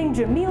welcoming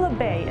Jamila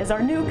Bey as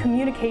our new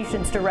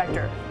communications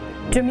director.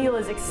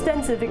 Jamila's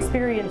extensive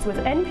experience with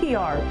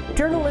NPR,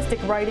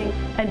 journalistic writing,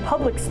 and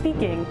public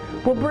speaking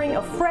will bring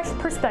a fresh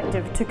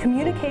perspective to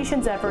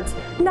communications efforts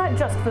not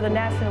just for the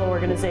national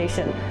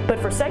organization, but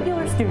for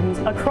secular students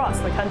across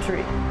the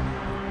country.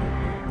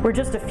 We're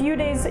just a few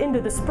days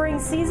into the spring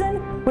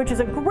season, which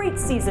is a great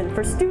season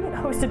for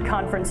student-hosted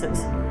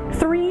conferences.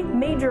 3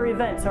 major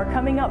events are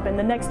coming up in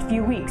the next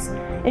few weeks,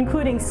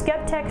 including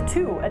Skeptech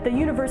 2 at the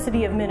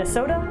University of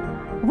Minnesota,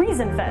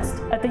 Reason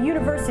Fest at the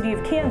University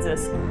of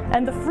Kansas,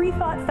 and the Free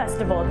Thought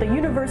Festival at the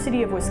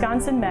University of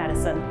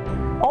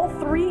Wisconsin-Madison. All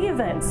 3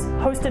 events,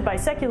 hosted by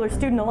Secular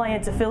Student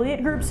Alliance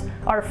affiliate groups,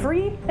 are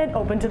free and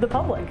open to the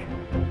public.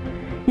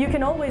 You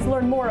can always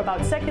learn more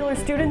about secular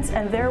students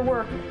and their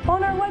work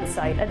on our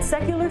website at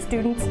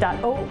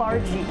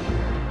secularstudents.org.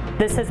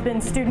 This has been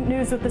Student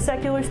News with the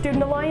Secular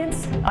Student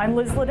Alliance. I'm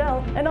Liz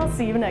Liddell, and I'll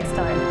see you next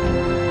time.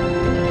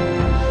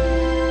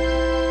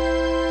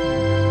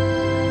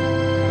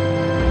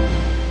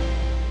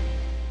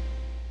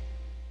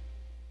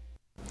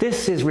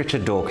 This is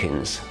Richard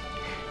Dawkins.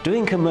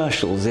 Doing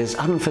commercials is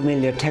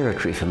unfamiliar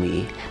territory for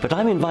me, but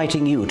I'm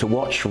inviting you to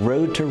watch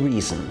Road to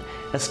Reason,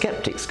 a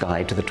skeptic's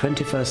guide to the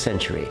 21st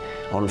century,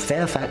 on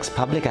Fairfax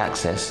Public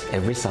Access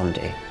every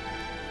Sunday.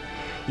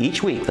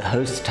 Each week the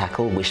hosts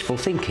tackle wishful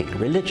thinking,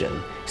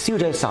 religion,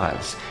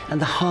 pseudoscience, and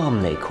the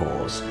harm they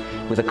cause,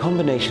 with a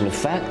combination of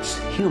facts,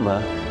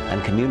 humor,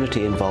 and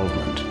community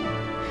involvement.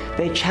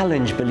 They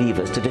challenge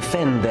believers to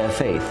defend their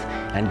faith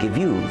and give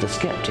you, the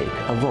skeptic,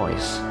 a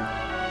voice.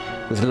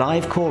 With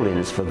live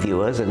call-ins for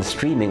viewers and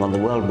streaming on the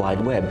World Wide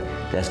Web,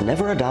 there's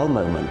never a dull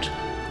moment.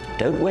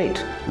 Don't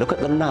wait. Look at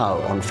them now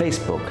on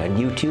Facebook and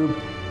YouTube,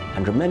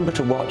 and remember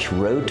to watch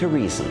Road to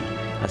Reason,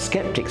 a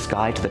skeptic's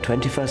guide to the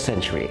 21st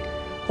century,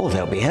 or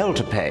there'll be hell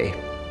to pay.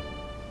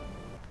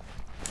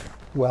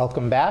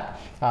 Welcome back.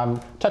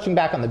 Touching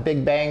back on the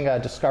Big Bang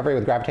discovery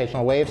with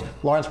gravitational waves,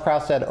 Lawrence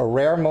Krauss said, At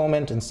rare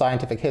moments in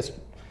scientific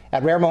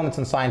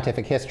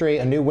history,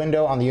 a new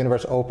window on the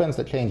universe opens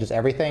that changes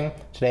everything.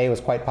 Today was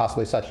quite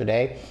possibly such a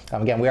day.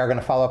 Again, we are going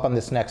to follow up on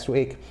this next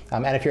week.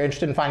 And if you're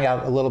interested in finding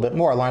out a little bit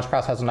more, Lawrence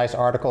Krauss has a nice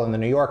article in the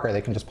New Yorker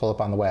they can just pull up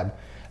on the web.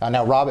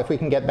 Now, Rob, if we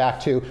can get back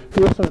to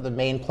who are sort of the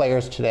main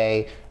players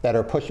today that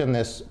are pushing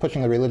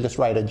the religious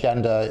right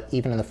agenda,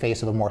 even in the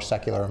face of a more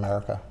secular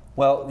America?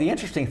 Well, the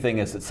interesting thing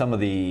is that some of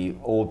the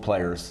old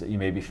players that you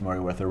may be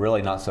familiar with are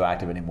really not so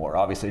active anymore.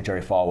 Obviously,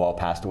 Jerry Falwell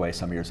passed away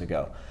some years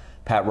ago.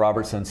 Pat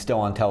Robertson still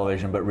on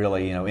television, but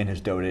really, in his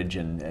dotage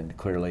and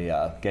clearly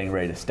getting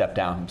ready to step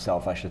down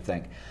himself, I should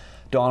think.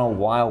 Donald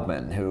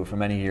Wildman, who for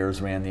many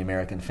years ran the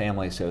American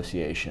Family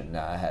Association,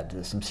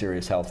 had some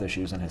serious health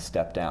issues and has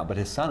stepped down, but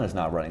his son is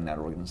now running that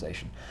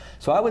organization.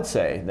 So I would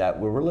say that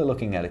we're really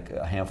looking at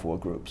a handful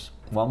of groups.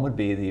 One would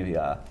be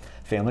the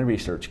Family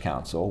Research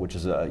Council, which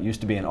is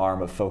used to be an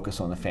arm of Focus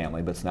on the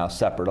Family, but it's now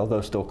separate,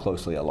 although still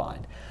closely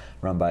aligned,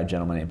 run by a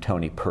gentleman named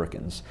Tony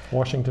Perkins.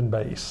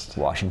 Washington-based.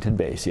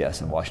 Washington-based,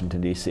 yes, in Washington,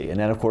 D.C. And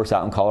then, of course,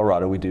 out in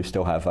Colorado, we do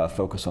still have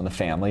Focus on the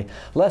Family.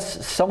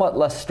 Somewhat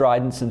less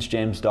strident since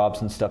James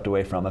Dobson stepped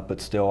away from it,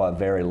 but still a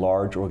very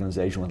large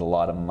organization with a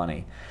lot of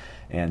money.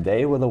 And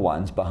they were the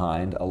ones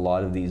behind a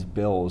lot of these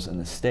bills in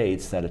the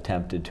states that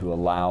attempted to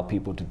allow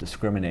people to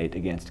discriminate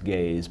against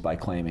gays by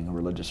claiming a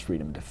religious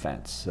freedom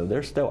defense. So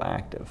they're still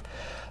active.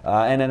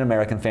 And then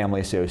American Family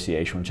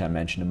Association, which I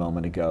mentioned a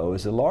moment ago,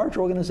 is a large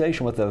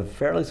organization with a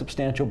fairly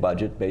substantial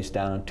budget based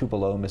down in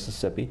Tupelo,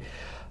 Mississippi.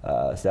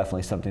 It's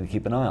definitely something to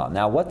keep an eye on.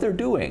 Now, what they're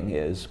doing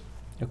is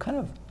they're kind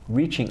of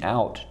reaching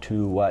out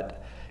to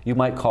what you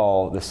might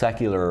call the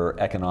secular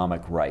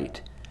economic right.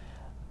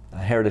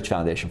 Heritage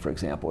Foundation, for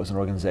example, is an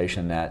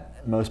organization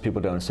that most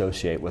people don't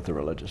associate with the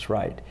religious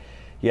right.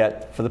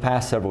 Yet, for the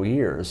past several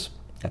years,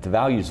 at the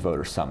Values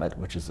Voter Summit,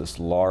 which is this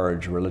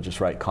large religious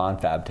right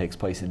confab, takes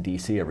place in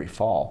D.C. every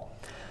fall,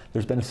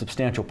 there's been a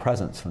substantial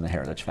presence from the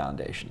Heritage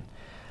Foundation.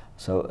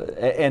 So,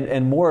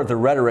 and more of the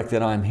rhetoric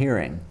that I'm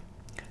hearing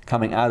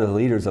coming out of the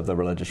leaders of the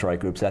religious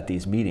right groups at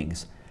these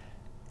meetings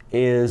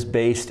is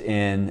based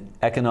in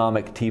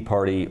economic Tea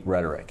Party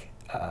rhetoric.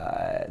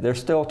 There's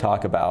still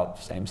talk about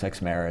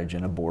same-sex marriage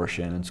and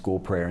abortion and school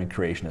prayer and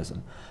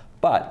creationism,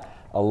 but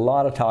a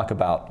lot of talk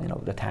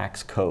about the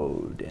tax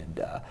code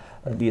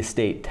and the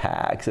estate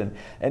tax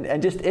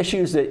and just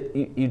issues that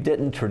you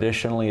didn't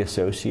traditionally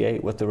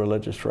associate with the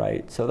religious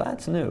right. So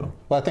that's new.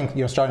 Well, I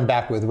think starting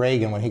back with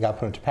Reagan when he got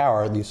put into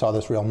power, you saw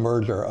this real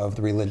merger of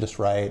the religious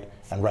right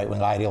and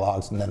right-wing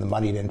ideologues, and then the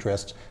moneyed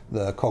interests.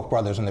 The Koch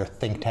brothers and their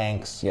think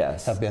tanks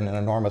have been an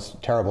enormous,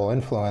 terrible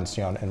influence,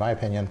 in my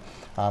opinion.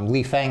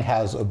 Li Feng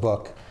has a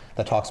book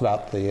that talks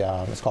about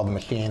it's called The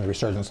Machine, the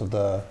resurgence of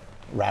the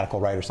radical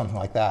right or something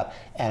like that.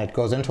 And it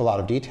goes into a lot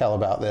of detail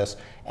about this,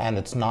 and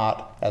it's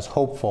not as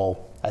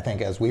hopeful, I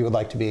think, as we would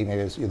like to be, maybe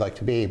as you'd like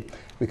to be,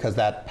 because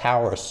that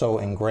power is so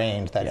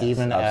ingrained that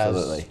even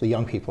as the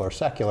young people are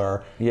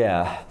secular.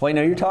 Yeah. Well,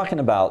 you're talking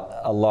about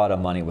a lot of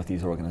money with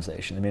these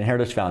organizations. I mean,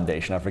 Heritage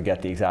Foundation, I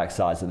forget the exact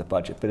size of the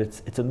budget, but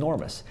it's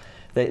enormous.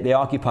 They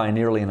occupy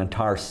nearly an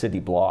entire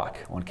city block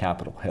on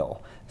Capitol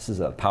Hill. This is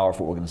a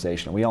powerful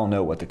organization. We all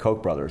know what the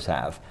Koch brothers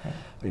have,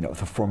 the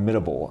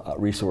formidable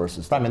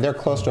resources. I mean, they're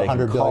close to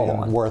 $100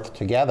 billion worth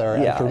together.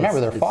 And if you remember,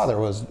 their father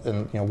was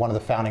one of the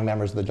founding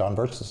members of the John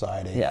Birch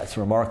Society. Yeah, it's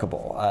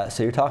remarkable.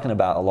 So you're talking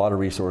about a lot of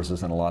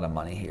resources and a lot of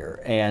money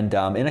here. And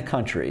in a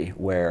country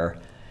where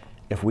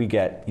if we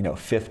get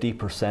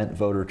 50%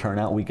 voter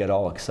turnout, we get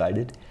all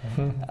excited.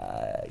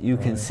 You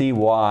can see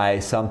why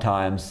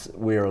sometimes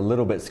we're a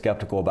little bit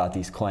skeptical about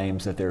these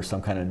claims that there's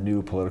some kind of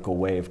new political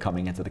wave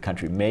coming into the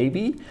country.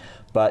 Maybe,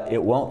 but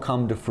it won't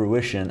come to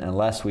fruition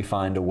unless we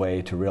find a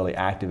way to really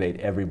activate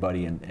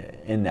everybody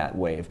in that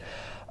wave.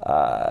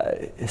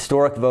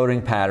 Historic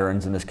voting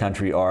patterns in this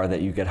country are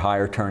that you get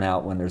higher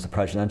turnout when there's a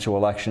presidential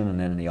election, and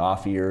then in the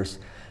off years,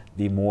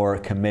 the more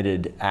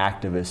committed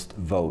activist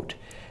vote.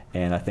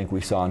 And I think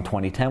we saw in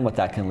 2010 what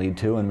that can lead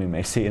to, and we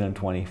may see it in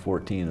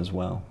 2014 as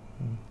well.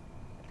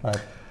 Right.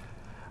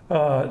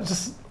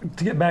 Just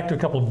to get back to a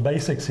couple of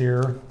basics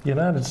here, the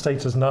United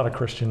States is not a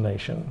Christian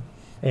nation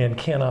and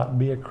cannot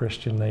be a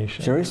Christian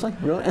nation. Seriously?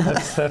 Really?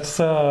 That's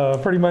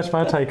pretty much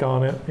my take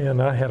on it,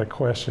 and I had a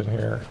question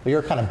here. Well,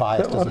 you're kind of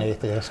biased as an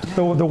atheist.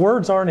 The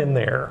words aren't in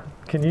there.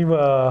 Can you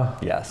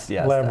yes,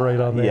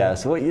 elaborate on that?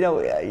 Yes. Well, you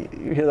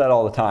hear that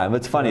all the time.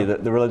 It's funny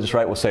that the religious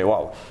right will say,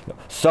 well,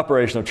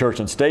 separation of church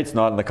and state's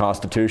not in the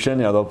Constitution.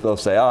 They'll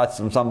say, oh, it's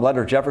some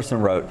letter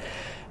Jefferson wrote.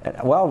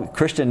 Well,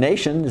 Christian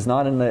nation is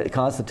not in the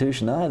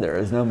Constitution either.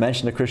 There's no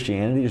mention of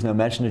Christianity. There's no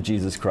mention of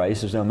Jesus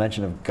Christ. There's no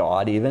mention of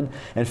God even.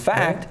 In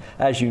fact,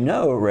 as you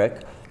know,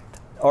 Rick,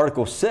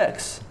 Article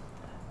 6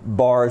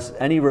 bars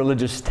any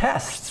religious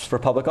tests for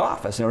public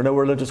office. There are no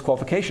religious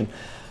qualification.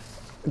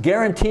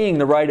 Guaranteeing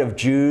the right of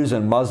Jews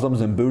and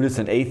Muslims and Buddhists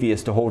and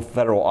atheists to hold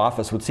federal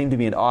office would seem to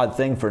be an odd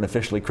thing for an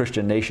officially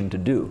Christian nation to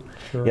do.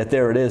 Sure. Yet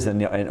there it is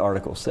in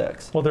Article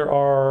 6. Well, there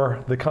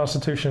are, the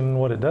Constitution,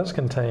 what it does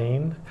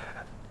contain,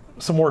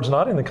 some words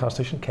not in the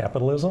Constitution: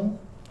 capitalism,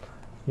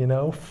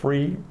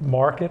 free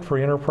market,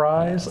 free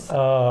enterprise.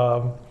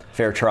 Yes.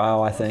 Fair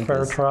trial, I think.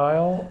 Fair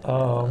trial.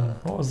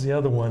 What was the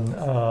other one?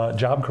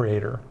 Job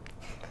creator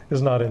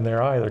is not in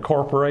there either.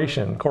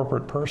 Corporation,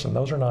 corporate person,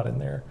 those are not in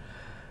there.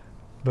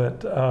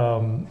 But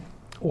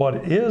what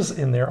is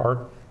in there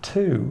are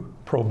two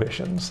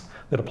prohibitions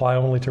that apply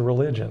only to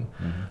religion.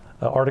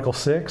 Article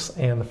 6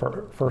 and the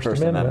First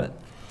Amendment.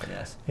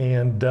 Yes.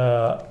 And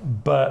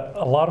but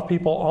a lot of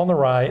people on the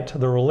right,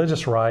 the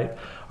religious right,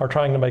 are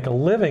trying to make a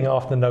living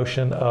off the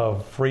notion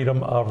of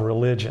freedom of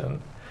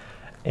religion.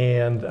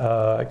 And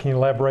can you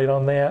elaborate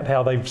on that?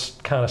 How they've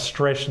kind of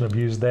stretched and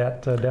abused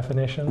that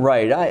definition?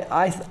 Right.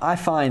 I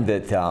find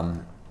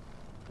that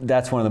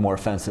that's one of the more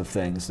offensive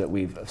things that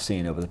we've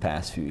seen over the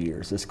past few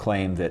years. This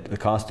claim that the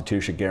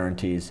Constitution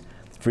guarantees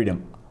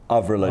freedom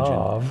of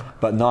religion,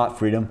 but not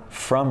freedom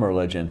from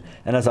religion.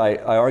 And as I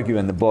argue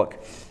in the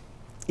book,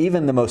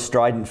 even the most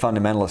strident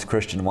fundamentalist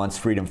Christian wants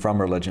freedom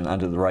from religion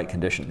under the right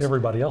conditions.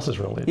 Everybody else's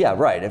religion. Yeah,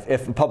 right.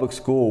 If a public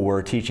school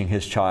were teaching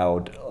his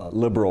child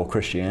liberal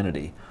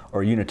Christianity,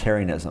 or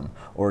Unitarianism,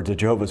 or the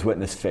Jehovah's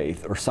Witness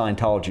faith, or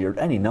Scientology, or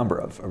any number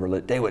of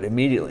religions, they would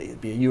immediately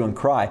be a hue and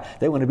cry.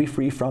 They want to be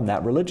free from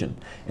that religion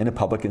in a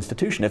public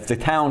institution. If the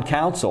town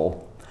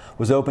council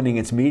was opening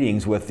its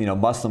meetings with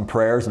Muslim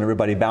prayers and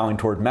everybody bowing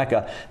toward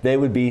Mecca, they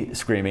would be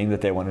screaming that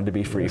they wanted to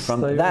be free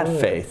from that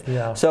faith.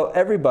 Yeah. So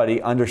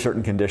everybody, under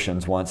certain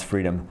conditions, wants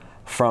freedom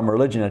from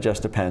religion. It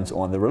just depends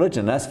on the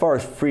religion. And as far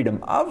as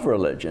freedom of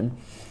religion,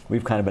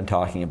 we've kind of been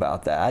talking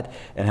about that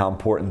and how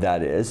important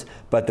that is,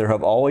 but there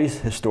have always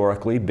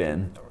historically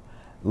been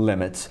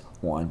limits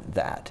on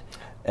that.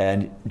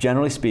 And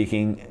generally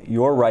speaking,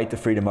 your right to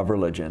freedom of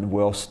religion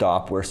will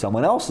stop where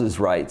someone else's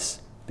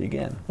rights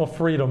begin. Well,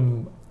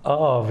 freedom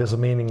of is a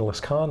meaningless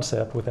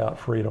concept without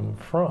freedom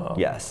from.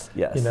 Yes,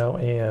 yes.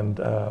 And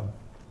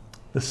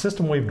the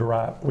system we've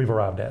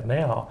arrived at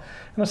now,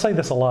 and I say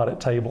this a lot at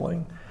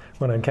tabling,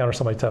 when I encounter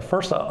somebody tough,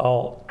 first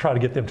I'll try to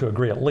get them to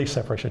agree at least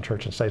separation of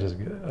church and state is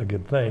a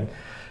good thing,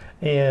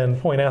 and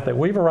point out that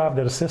we've arrived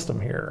at a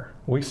system here.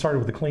 We started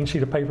with a clean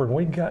sheet of paper, and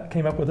we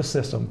came up with a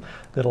system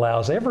that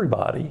allows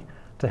everybody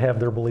to have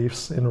their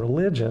beliefs in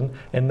religion,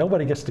 and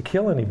nobody gets to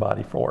kill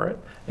anybody for it.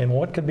 And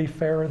what could be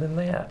fairer than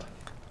that?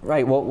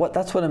 Right. Well,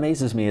 that's what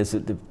amazes me is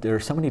that there are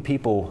so many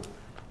people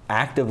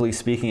actively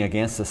speaking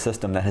against the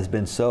system that has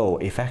been so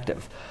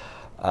effective.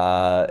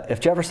 If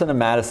Jefferson and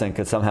Madison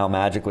could somehow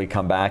magically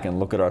come back and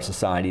look at our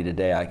society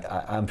today,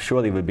 I'm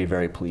sure they would be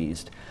very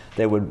pleased.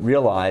 They would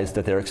realize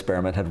that their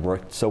experiment had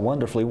worked so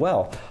wonderfully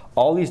well.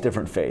 All these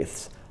different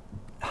faiths,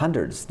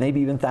 hundreds, maybe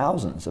even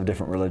thousands of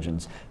different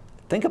religions.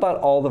 Think about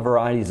all the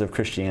varieties of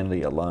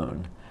Christianity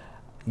alone.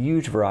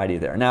 Huge variety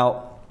there.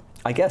 Now,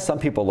 I guess some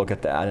people look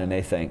at that and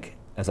they think,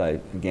 as I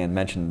again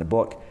mentioned in the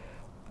book,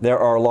 there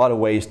are a lot of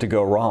ways to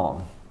go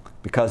wrong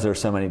because there are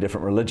so many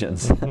different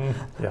religions.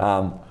 Mm-hmm.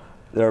 Yeah.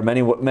 There are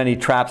many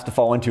traps to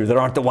fall into that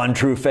aren't the one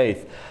true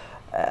faith.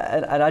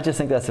 And I just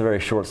think that's a very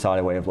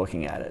short-sighted way of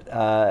looking at it.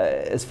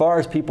 As far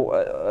as people,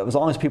 as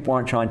long as people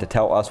aren't trying to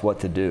tell us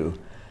what to do,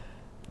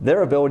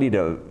 their ability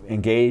to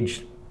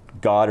engage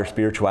God or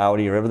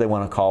spirituality or whatever they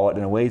want to call it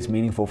in a way that's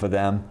meaningful for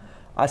them,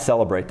 I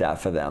celebrate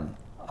that for them.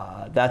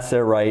 That's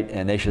their right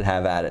and they should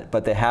have at it.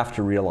 But they have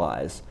to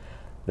realize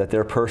that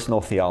their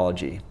personal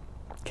theology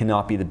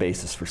cannot be the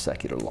basis for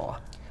secular law.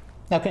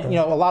 Now,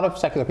 a lot of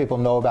secular people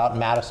know about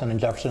Madison and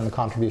Jefferson and the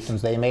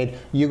contributions they made.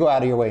 You go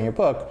out of your way in your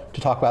book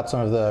to talk about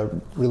some of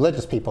the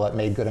religious people that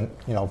made good,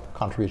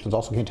 contributions.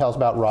 Also, can you tell us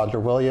about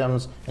Roger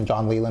Williams and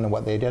John Leland and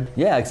what they did?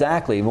 Yeah,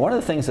 exactly. One of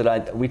the things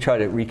that we try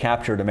to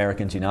recapture at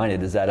Americans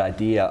United is that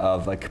idea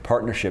of a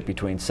partnership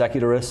between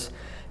secularists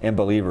and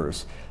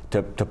believers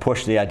to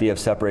push the idea of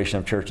separation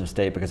of church and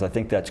state, because I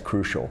think that's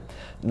crucial.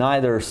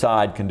 Neither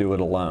side can do it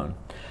alone.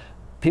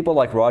 People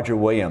like Roger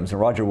Williams, and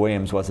Roger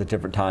Williams was at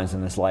different times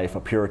in his life a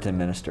Puritan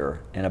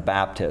minister and a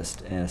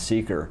Baptist and a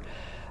seeker.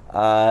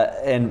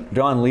 And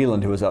John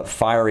Leland, who was a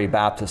fiery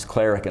Baptist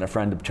cleric and a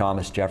friend of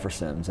Thomas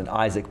Jefferson's, and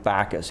Isaac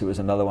Backus, who was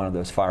another one of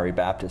those fiery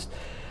Baptists.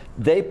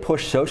 They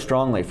pushed so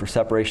strongly for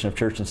separation of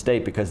church and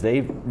state because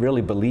they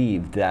really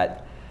believed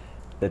that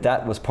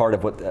was part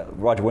of what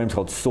Roger Williams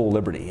called soul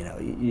liberty.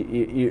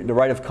 The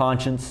right of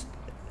conscience,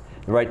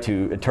 the right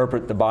to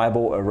interpret the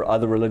Bible or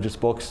other religious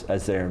books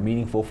as they're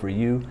meaningful for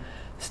you.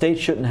 State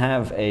shouldn't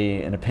have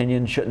an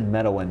opinion, shouldn't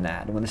meddle in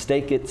that. And when the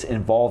state gets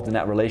involved in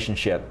that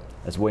relationship,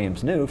 as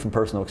Williams knew from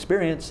personal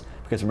experience,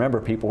 because remember,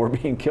 people were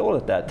being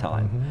killed at that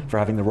time for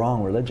having the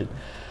wrong religion,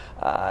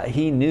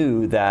 he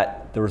knew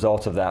that the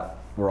results of that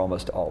were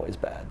almost always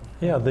bad.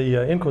 Yeah,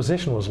 the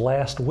Inquisition was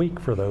last week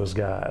for those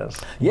guys.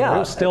 Yeah. It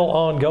was still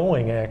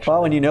ongoing, actually.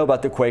 Well, and you know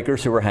about the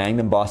Quakers who were hanged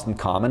in Boston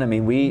Common. I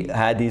mean, we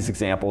had these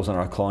examples in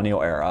our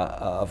colonial era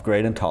of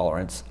great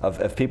intolerance,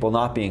 of people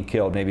not being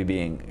killed, maybe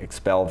being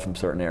expelled from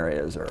certain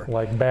areas. Or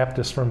like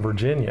Baptists from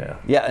Virginia.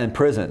 Yeah,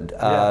 imprisoned.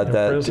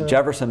 Imprisoned.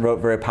 Jefferson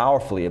wrote very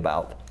powerfully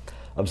about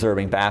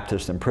observing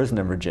Baptists imprisoned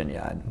in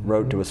Virginia, and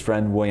wrote to his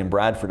friend William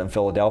Bradford in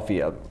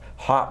Philadelphia,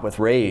 hot with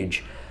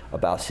rage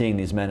about seeing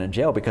these men in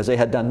jail because they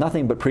had done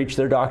nothing but preach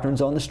their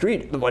doctrines on the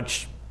street,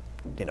 which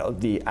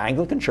the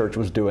Anglican Church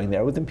was doing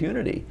there with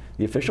impunity.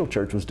 The official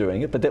church was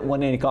doing it, but didn't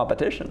want any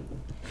competition.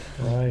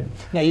 Right.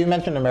 Now, you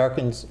mentioned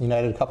Americans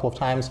United a couple of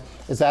times.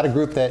 Is that a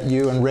group that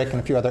you and Rick and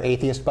a few other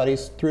atheist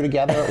buddies threw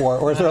together,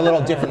 or is there a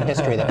little different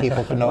history that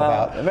people could know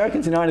about?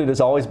 Americans United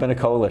has always been a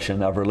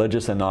coalition of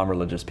religious and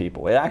non-religious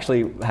people. It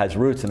actually has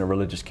roots in a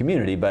religious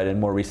community, but in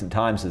more recent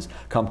times has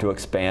come to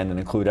expand and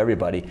include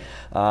everybody,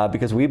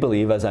 because we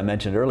believe, as I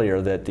mentioned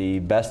earlier, that the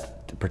best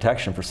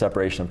protection for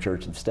separation of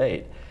church and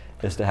state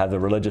is to have the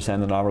religious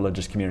and the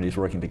non-religious communities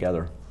working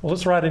together. Well,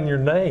 let's write in your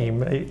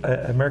name,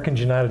 Americans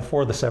United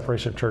for the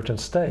Separation of Church and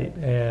State.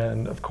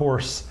 And of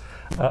course,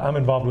 I'm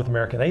involved with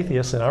American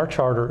Atheists, and our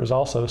charter is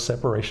also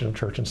separation of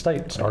church and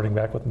state, starting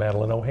back with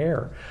Madeleine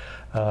O'Hare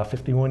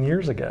 51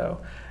 years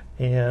ago.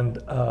 And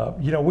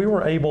we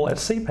were able at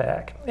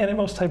CPAC, and at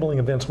most tabling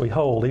events we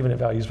hold, even at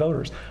Values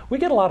Voters, we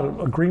get a lot of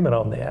agreement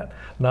on that.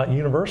 Not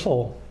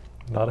universal,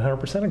 not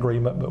 100%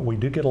 agreement, but we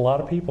do get a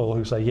lot of people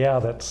who say, yeah,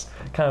 that's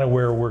kind of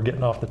where we're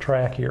getting off the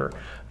track here,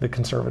 the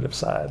conservative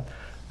side.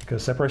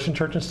 Because separation of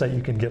church and state,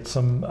 you can get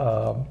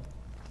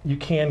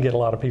a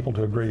lot of people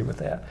to agree with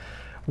that.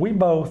 We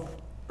both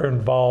are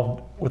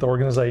involved with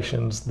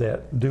organizations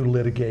that do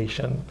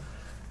litigation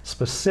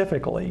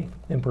specifically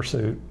in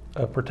pursuit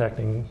of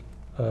protecting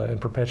and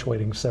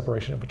perpetuating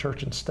separation of a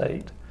church and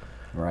state.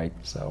 Right.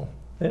 So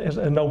it's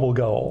a noble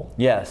goal.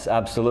 Yes,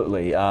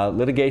 absolutely.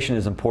 Litigation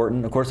is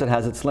important. Of course, it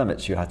has its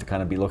limits. You have to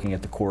kind of be looking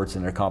at the courts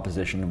and their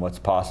composition and what's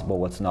possible,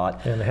 what's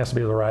not. And it has to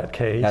be the right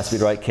case. It has to be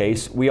the right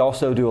case. We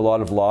also do a lot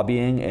of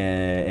lobbying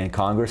in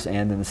Congress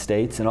and in the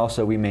states, and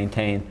also we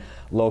maintain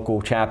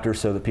local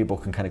chapters so that people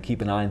can kind of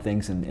keep an eye on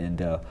things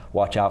and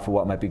watch out for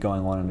what might be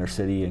going on in their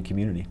city and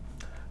community.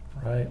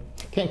 Right.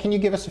 Can you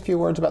give us a few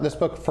words about this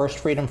book, First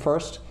Freedom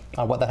First?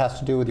 What that has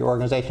to do with your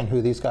organization,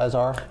 who these guys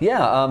are?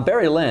 Yeah,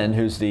 Barry Lynn,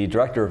 who's the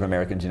director of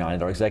Americans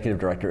United, our executive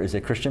director, is a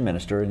Christian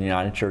minister in the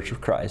United Church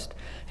of Christ.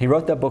 He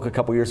wrote that book a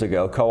couple years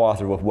ago,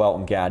 co-authored with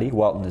Welton Gaddy.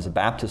 Welton is a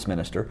Baptist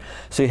minister.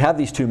 So you have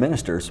these two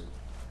ministers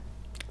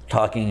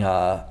talking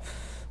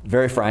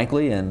very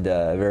frankly and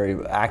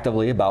very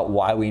actively about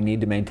why we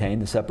need to maintain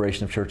the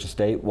separation of church and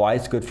state, why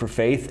it's good for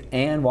faith,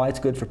 and why it's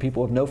good for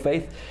people with no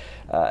faith.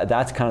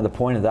 That's kind of the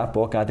point of that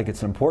book. I think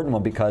it's an important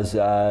one because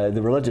the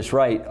religious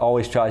right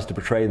always tries to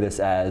portray this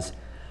as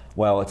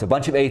Well, it's a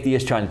bunch of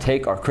atheists trying to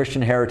take our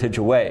Christian heritage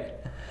away,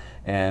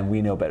 and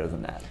we know better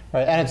than that.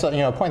 Right, and it's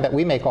a point that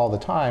we make all the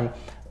time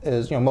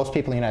is most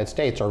people in the United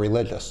States are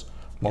religious.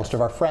 Most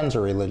of our friends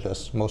are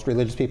religious. Most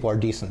religious people are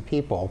decent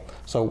people.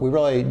 So we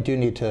really do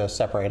need to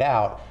separate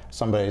out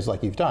somebody's,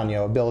 like you've done,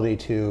 ability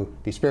to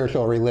be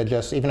spiritual or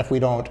religious. Even if we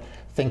don't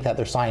think that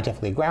they're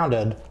scientifically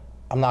grounded,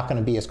 I'm not going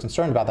to be as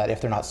concerned about that if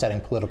they're not setting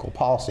political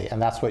policy,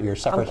 and that's what your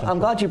separation. I'm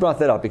glad you brought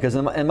that up, because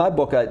in my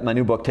book, my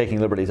new book,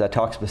 Taking Liberties, I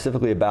talk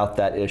specifically about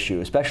that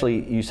issue,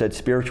 especially you said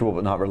spiritual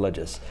but not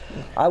religious.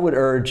 I would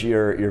urge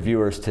your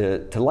viewers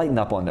to lighten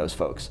up on those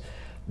folks.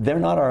 They're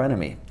not our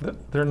enemy.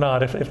 They're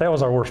not. If that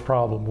was our worst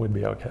problem, we'd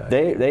be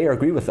okay. They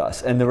agree with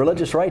us, and the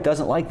religious right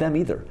doesn't like them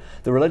either.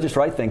 The religious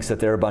right thinks that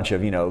they're a bunch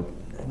of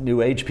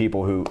New Age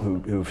people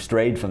who've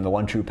strayed from the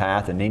one true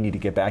path, and they need to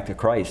get back to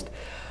Christ.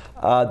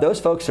 Those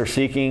folks are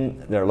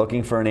seeking, they're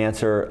looking for an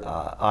answer.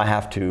 I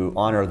have to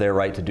honor their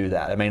right to do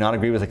that. I may not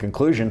agree with the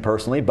conclusion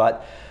personally,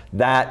 but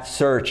that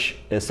search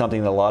is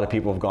something that a lot of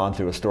people have gone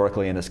through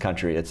historically in this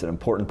country. It's an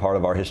important part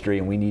of our history,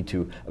 and we need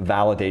to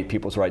validate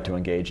people's right to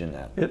engage in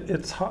that.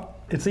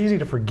 It's easy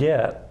to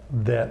forget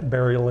that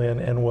Barry Lynn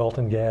and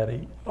Welton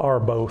Gaddy are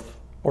both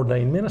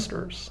ordained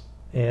ministers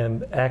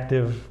and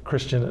active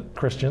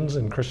Christians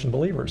and Christian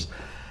believers.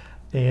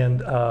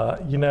 And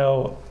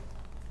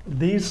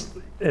these,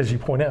 as you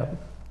point out,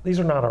 these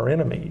are not our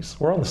enemies.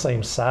 We're on the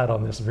same side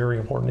on this very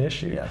important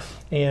issue. Yes.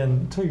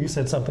 And too, you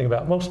said something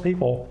about most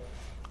people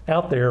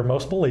out there,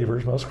 most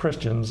believers, most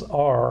Christians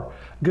are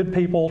good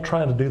people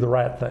trying to do the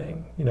right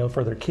thing,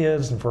 for their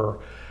kids and for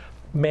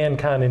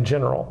mankind in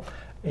general.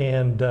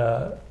 And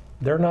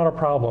they're not a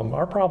problem.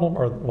 Our problem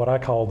are what I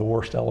call the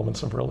worst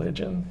elements of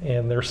religion,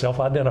 and they're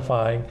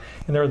self-identifying,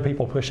 and they're the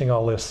people pushing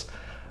all this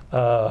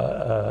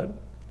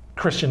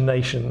Christian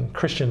nation,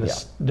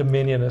 Christianist,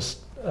 dominionist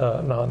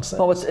nonsense.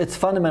 Well, it's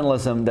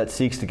fundamentalism that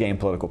seeks to gain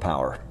political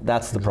power.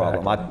 That's the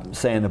problem. I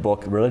say in the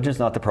book, religion's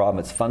not the problem.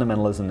 It's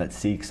fundamentalism that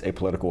seeks a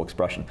political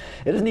expression.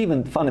 It isn't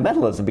even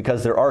fundamentalism,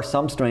 because there are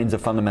some strains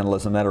of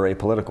fundamentalism that are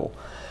apolitical.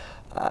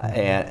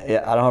 And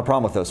I don't have a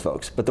problem with those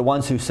folks. But the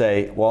ones who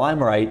say, well,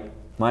 I'm right,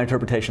 my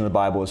interpretation of the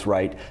Bible is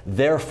right,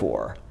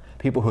 therefore,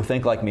 people who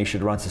think like me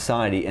should run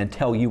society and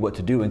tell you what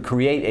to do and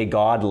create a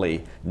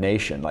godly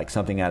nation, like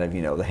something out of,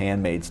 The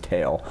Handmaid's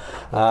Tale.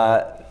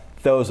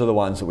 Those are the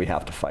ones that we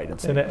have to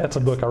fight. And that's a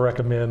book I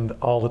recommend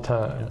all the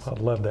time. Yes. I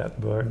love that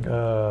book.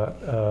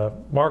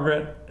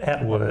 Margaret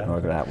Atwood.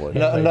 Margaret Atwood.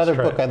 Another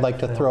book I'd like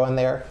to throw in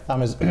there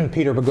is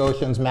Peter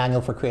Boghossian's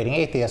Manual for Creating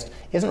Atheists.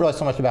 Isn't really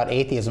so much about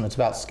atheism, it's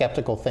about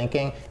skeptical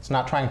thinking. It's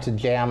not trying to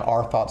jam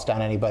our thoughts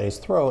down anybody's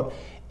throat.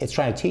 It's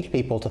trying to teach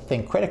people to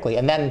think critically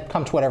and then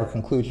come to whatever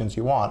conclusions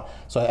you want.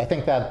 So I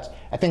think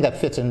that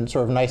fits in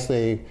sort of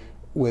nicely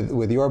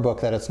with your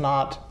book, that it's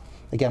not,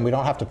 again, we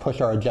don't have to push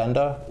our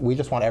agenda. We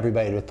just want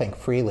everybody to think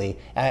freely.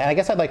 And I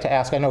guess I'd like to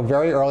ask, I know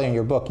very early in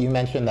your book you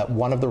mentioned that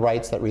one of the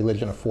rights that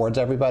religion affords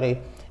everybody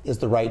is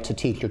the right to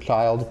teach your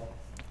child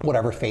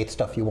whatever faith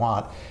stuff you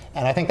want.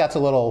 And I think that's a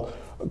little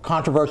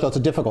controversial. It's a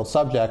difficult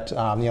subject.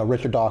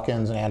 Richard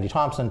Dawkins and Andy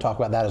Thompson talk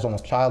about that as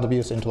almost child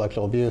abuse,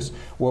 intellectual abuse.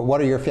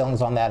 What are your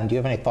feelings on that? And do you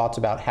have any thoughts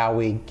about how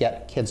we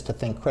get kids to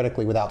think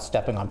critically without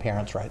stepping on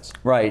parents' rights?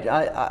 Right.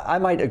 I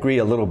might disagree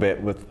a little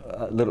bit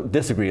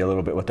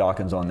with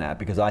Dawkins on that,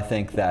 because I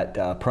think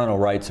that parental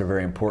rights are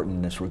very important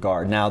in this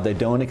regard. Now, they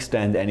don't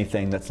extend to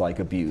anything that's like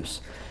abuse.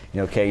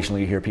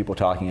 Occasionally you hear people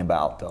talking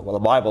about, well, the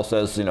Bible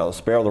says,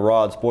 spare the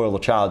rod, spoil the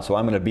child, so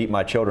I'm going to beat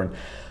my children.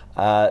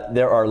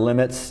 There are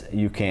limits.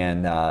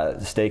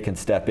 The state can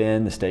step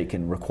in, the state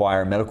can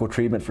require medical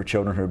treatment for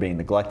children who are being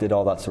neglected,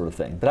 all that sort of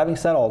thing. But having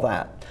said all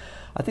that,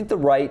 I think the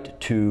right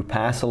to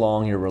pass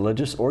along your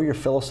religious or your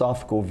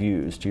philosophical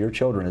views to your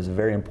children is a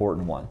very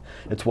important one.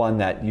 It's one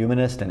that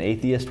humanists and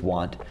atheists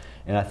want,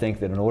 and I think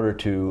that in order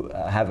to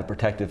have it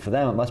protected for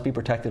them, it must be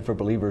protected for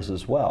believers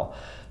as well.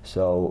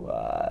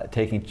 So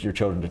taking your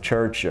children to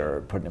church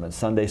or putting them in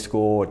Sunday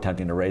school,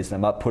 attempting to raise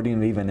them up, putting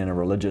them even in a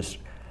religious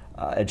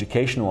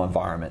educational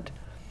environment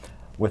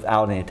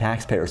without any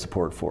taxpayer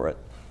support for it.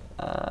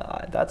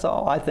 That's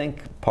all, I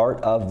think,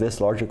 part of this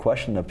larger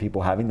question of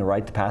people having the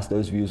right to pass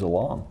those views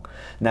along.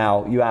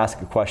 Now, you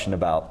ask a question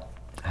about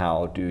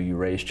how do you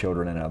raise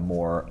children in a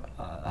more,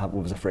 what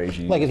was the phrase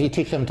you used? Like if you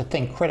teach them to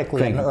think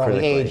critically at an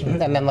early age and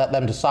then let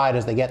them decide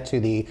as they get to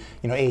the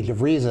age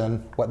of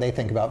reason what they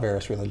think about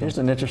various religions. Here's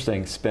an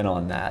interesting spin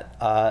on that.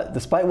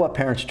 Despite what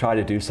parents try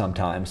to do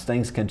sometimes,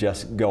 things can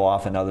just go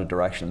off in other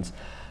directions.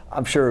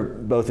 I'm sure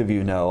both of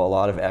you know a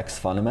lot of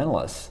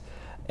ex-fundamentalists,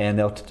 and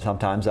they'll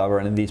sometimes I'll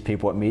run into these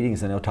people at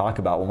meetings and they'll talk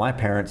about, well, my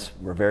parents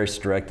were very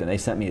strict and they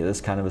sent me to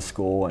this kind of a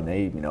school and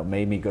they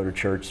made me go to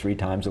church 3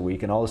 times a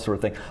week and all this sort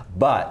of thing,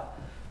 but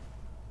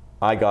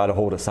I got a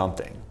hold of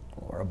something,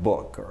 or a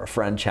book, or a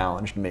friend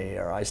challenged me,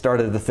 or I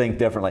started to think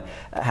differently.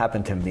 That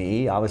happened to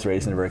me. I was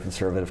raised in a very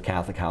conservative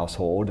Catholic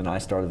household, and I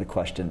started to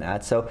question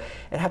that. So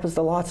it happens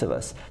to lots of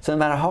us. So no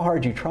matter how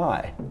hard you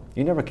try,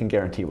 you never can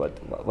guarantee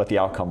what the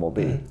outcome will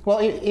be. Well,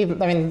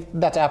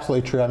 that's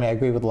absolutely true. I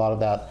agree with a lot of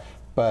that.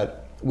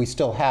 But we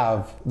still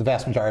have the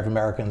vast majority of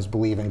Americans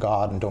believe in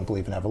God and don't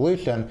believe in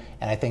evolution.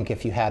 And I think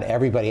if you had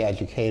everybody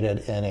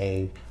educated in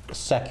a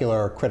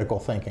secular critical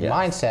thinking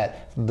mindset,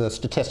 the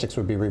statistics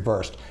would be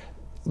reversed.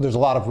 There's a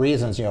lot of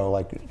reasons,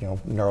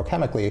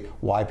 neurochemically,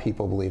 why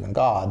people believe in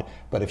God.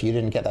 But if you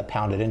didn't get that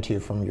pounded into you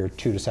from you're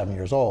 2 to 7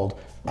 years old,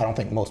 I don't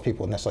think most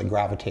people would necessarily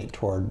gravitate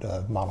toward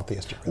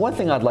monotheistic religion. One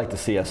thing I'd like to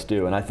see us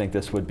do, and I think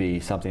this would be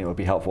something that would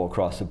be helpful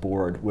across the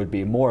board, would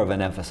be more of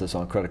an emphasis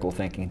on critical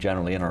thinking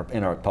generally in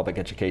our public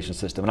education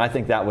system. And I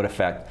think that would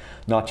affect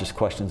not just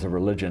questions of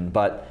religion,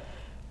 but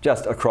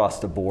just across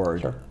the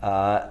board. Sure.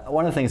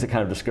 One of the things that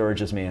kind of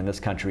discourages me in this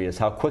country is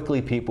how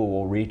quickly people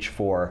will reach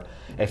for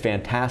a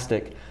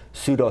fantastic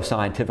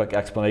pseudoscientific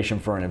explanation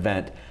for an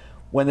event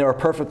when there are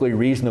perfectly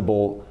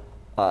reasonable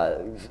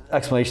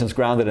explanations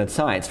grounded in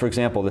science. For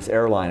example, this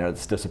airliner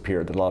that's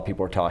disappeared that a lot of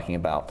people are talking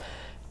about.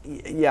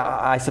 Yeah,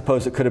 I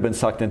suppose it could have been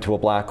sucked into a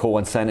black hole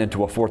and sent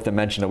into a fourth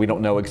dimension that we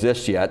don't know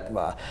exists yet,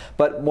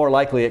 but more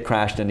likely it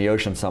crashed in the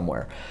ocean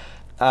somewhere.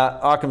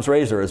 Occam's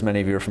razor, as many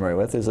of you are familiar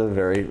with, is a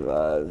very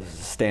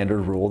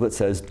standard rule that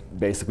says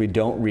basically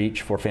don't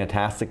reach for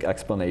fantastic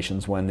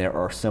explanations when there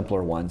are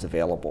simpler ones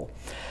available.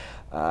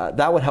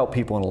 That would help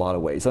people in a lot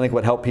of ways. I think it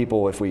would help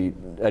people if we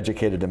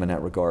educated them in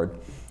that regard,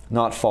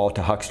 not fall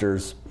to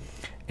hucksters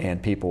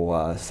and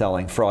people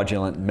selling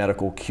fraudulent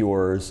medical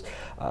cures,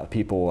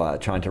 people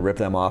trying to rip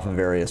them off in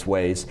various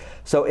ways.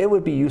 So it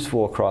would be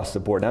useful across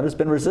the board. Now, there's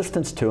been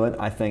resistance to it,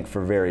 I think,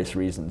 for various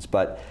reasons,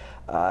 but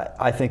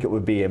I think it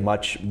would be a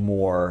much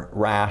more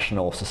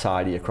rational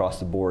society across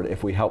the board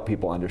if we help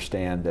people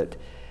understand that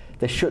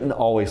they shouldn't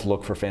always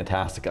look for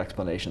fantastic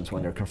explanations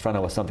when they're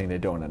confronted with something they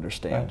don't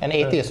understand. Right. And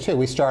atheists too.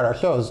 We start our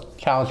shows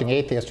challenging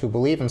atheists who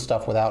believe in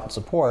stuff without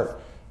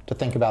support to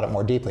think about it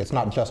more deeply. It's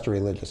not just a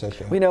religious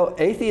issue. We know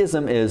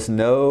atheism is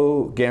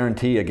no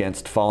guarantee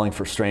against falling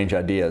for strange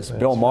ideas. That's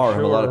Bill Maher,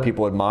 who a lot of sure.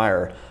 people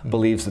admire,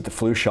 believes that the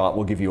flu shot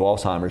will give you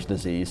Alzheimer's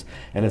disease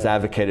and has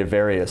advocated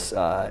various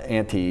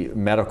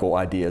anti-medical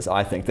ideas,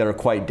 I think, that are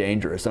quite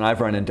dangerous. And I've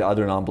run into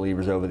other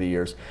non-believers over the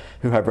years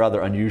who have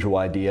rather unusual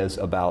ideas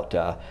about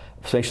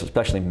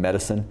especially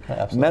medicine.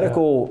 Absolutely.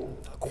 Medical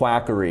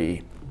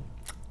quackery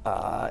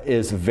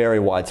is very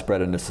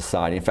widespread in this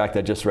society. In fact,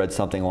 I just read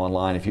something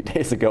online a few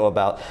days ago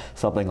about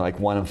something like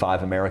 1 in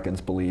 5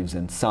 Americans believes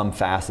in some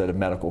facet of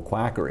medical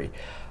quackery.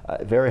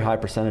 Very high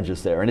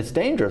percentages there. And it's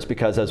dangerous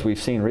because, as we've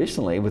seen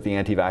recently with the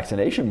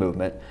anti-vaccination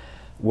movement,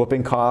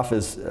 whooping cough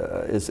is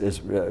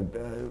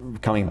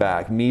coming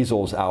back,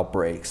 measles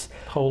outbreaks.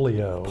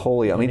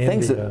 Polio. I mean,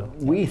 things that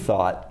we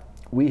thought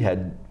we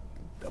had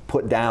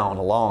put down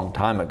a long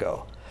time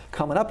ago,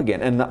 coming up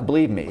again. And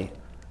believe me,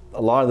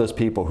 a lot of those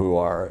people who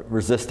are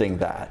resisting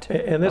that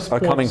are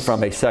coming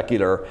from a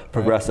secular,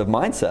 progressive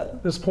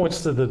mindset. This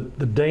points to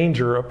the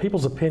danger of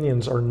people's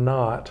opinions are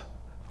not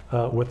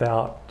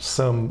without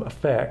some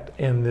effect,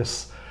 and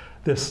this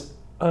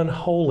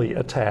unholy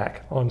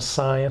attack on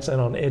science and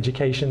on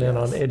education and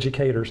on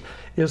educators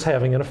is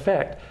having an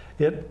effect.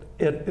 It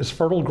is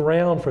fertile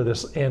ground for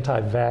this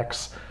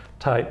anti-vax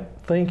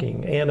type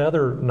thinking and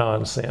other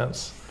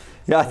nonsense.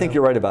 Yeah, I think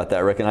you're right about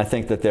that, Rick, and I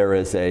think that there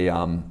is a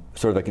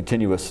sort of a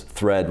continuous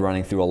thread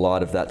running through a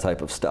lot of that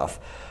type of stuff.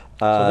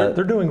 So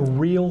they're doing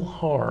real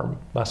harm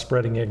by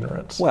spreading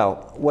ignorance.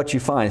 Well, what you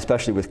find,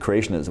 especially with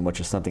creationism,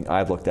 which is something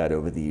I've looked at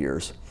over the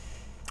years,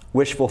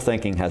 wishful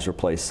thinking has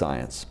replaced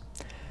science.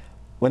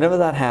 Whenever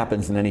that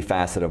happens in any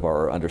facet of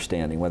our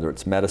understanding, whether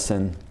it's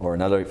medicine or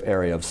another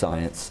area of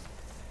science,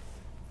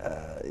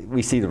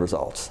 we see the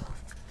results.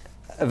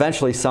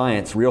 Eventually,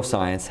 science, real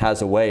science,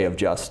 has a way of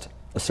just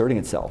asserting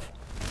itself.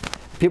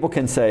 People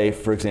can say,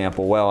 for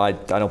example, well, I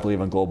don't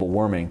believe in global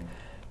warming,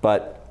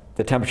 but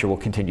the temperature will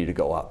continue to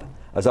go up.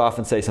 As I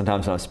often say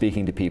sometimes when I'm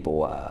speaking to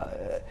people,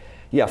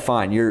 yeah,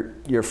 fine,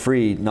 you're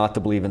free not to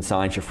believe in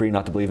science, you're free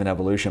not to believe in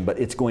evolution, but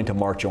it's going to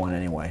march on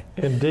anyway.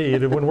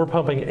 Indeed, when we're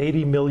pumping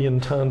 80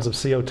 million tons of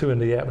CO2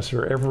 into the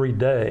atmosphere every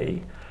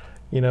day,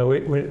 you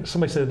know,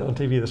 somebody said on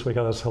TV this week,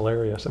 oh, that's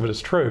hilarious, but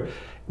it's true.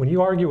 When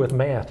you argue with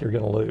math, you're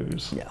going to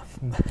lose. Yeah.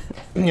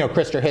 You know,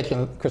 Christopher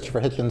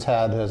Hitchens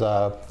had his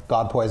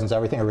God poisons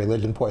everything, or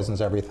religion poisons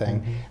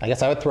everything. Mm-hmm. I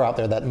guess I would throw out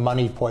there that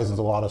money poisons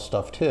a lot of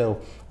stuff too.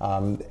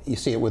 You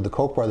see it with the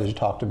Koch brothers you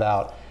talked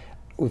about.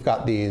 We've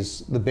got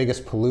the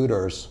biggest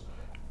polluters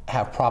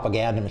have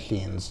propaganda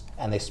machines,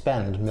 and they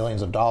spend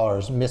millions of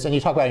dollars. And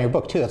you talk about it in your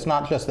book too. It's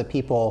not just that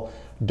people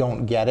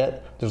don't get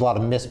it. There's a lot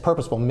of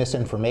purposeful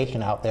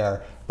misinformation out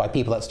there by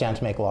people that stand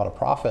to make a lot of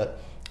profit.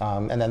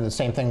 And then the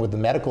same thing with the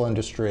medical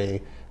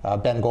industry.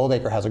 Ben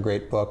Goldacre has a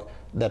great book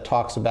that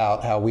talks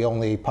about how we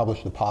only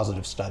publish the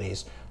positive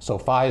studies. So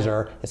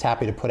Pfizer is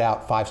happy to put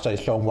out 5 studies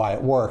showing why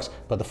it works,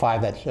 but the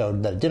 5 that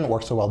showed that it didn't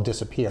work so well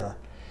disappear.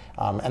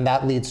 And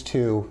that leads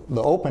to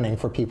the opening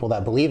for people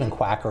that believe in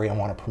quackery and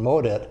want to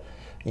promote it,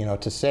 you know,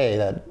 to say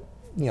that,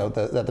 you know,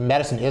 that the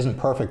medicine isn't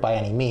perfect by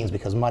any means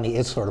because money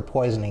is sort of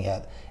poisoning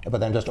it, but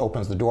then just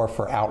opens the door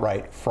for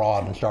outright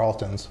fraud and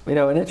charlatans. You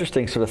know, an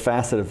interesting sort of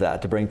facet of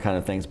that, to bring kind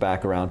of things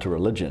back around to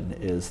religion,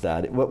 is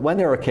that when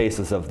there are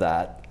cases of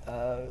that,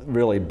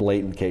 really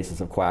blatant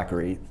cases of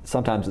quackery,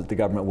 sometimes the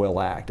government will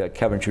act.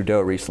 Kevin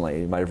Trudeau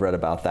recently, you might have read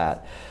about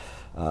that,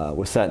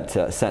 was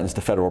sentenced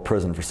to federal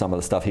prison for some of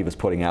the stuff he was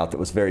putting out that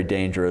was very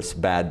dangerous,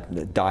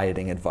 bad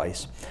dieting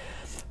advice.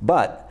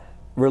 But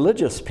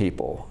religious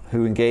people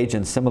who engage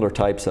in similar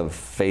types of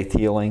faith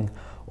healing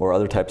or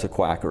other types of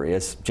quackery,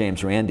 as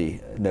James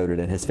Randi noted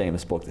in his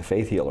famous book, The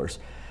Faith Healers,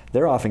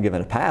 they're often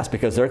given a pass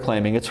because they're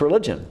claiming it's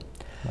religion.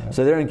 Right.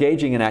 So they're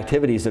engaging in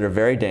activities that are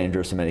very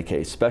dangerous in many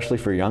cases, especially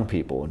for young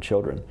people and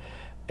children.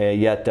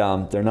 Yet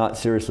they're not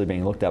seriously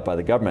being looked at by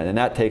the government. And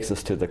that takes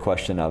us to the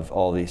question of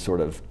all these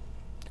sort of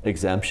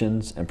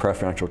exemptions and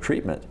preferential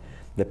treatment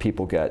that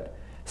people get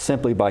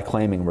simply by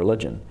claiming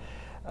religion.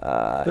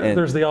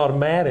 There's the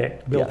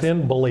automatic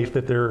built-in belief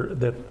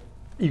that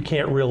you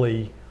can't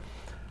really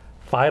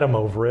fight them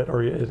over it,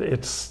 or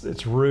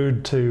it's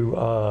rude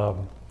to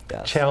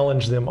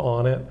challenge them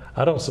on it.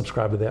 I don't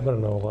subscribe to that, but I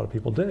know a lot of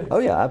people do. Oh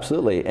yeah,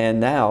 absolutely. And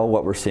now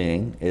what we're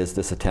seeing is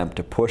this attempt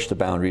to push the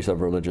boundaries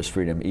of religious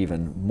freedom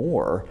even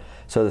more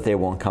so that they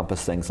will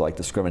encompass things like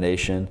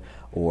discrimination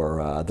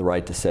or the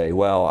right to say,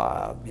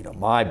 well, you know,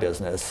 my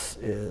business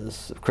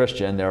is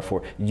Christian,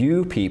 therefore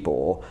you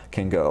people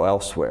can go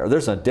elsewhere.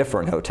 There's a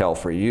different hotel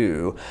for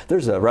you.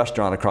 There's a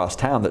restaurant across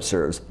town that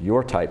serves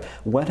your type.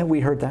 When have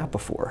we heard that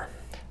before?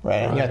 Right,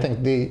 and I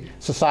think the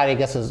society, I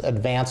guess, is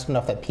advanced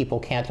enough that people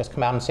can't just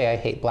come out and say, I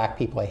hate black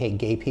people, I hate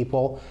gay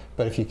people,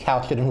 but if you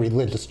couch it in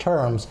religious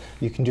terms,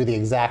 you can do the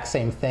exact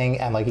same thing,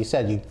 and like you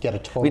said, you get a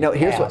total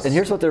pass.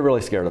 Here's what they're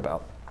really scared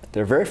about.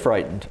 They're very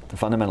frightened, the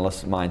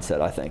fundamentalist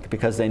mindset, I think,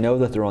 because they know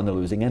that they're on the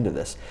losing end of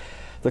this.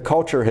 The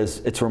culture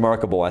it's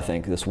remarkable, I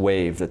think, this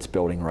wave that's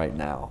building right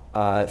now.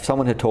 If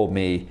someone had told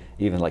me,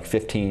 even like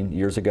 15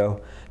 years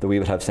ago, that we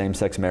would have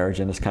same-sex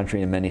marriage in this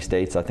country in many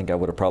states, I think I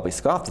would have probably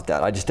scoffed at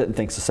that. I just didn't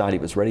think society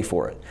was ready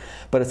for it.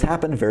 But it's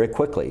happened very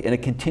quickly, and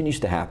it continues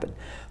to happen.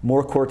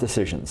 More court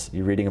decisions,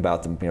 you're reading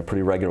about them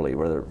pretty regularly,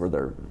 where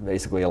they're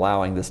basically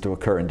allowing this to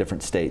occur in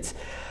different states.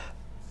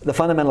 The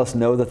fundamentalists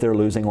know that they're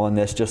losing on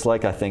this, just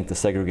like I think the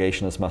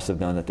segregationists must have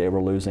known that they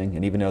were losing.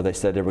 And even though they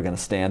said they were going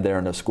to stand there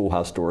in those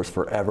schoolhouse doors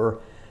forever,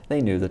 they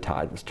knew the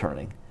tide was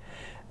turning.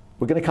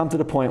 We're going to come to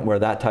the point where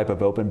that type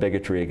of open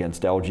bigotry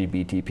against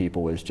LGBT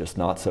people is just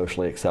not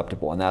socially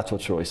acceptable. And that's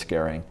what's really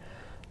scaring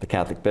the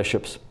Catholic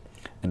bishops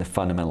and the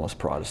fundamentalist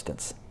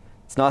Protestants.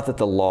 It's not that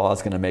the law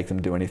is going to make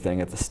them do anything,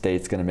 that the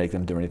state's going to make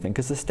them do anything,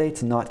 because the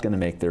state's not going to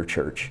make their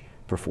church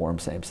perform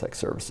same-sex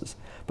services.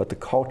 But the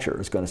culture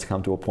is going to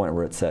come to a point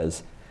where it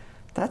says,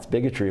 that's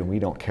bigotry and we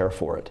don't care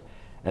for it.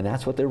 And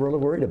that's what they're really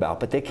worried about,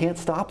 but they can't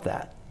stop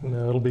that.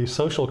 No, it'll be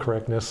social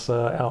correctness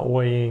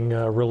outweighing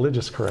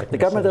religious correctness. The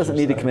government doesn't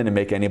need to come in and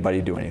make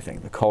anybody do anything.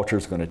 The culture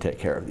is going to take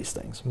care of these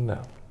things.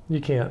 No, you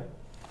can't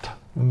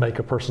make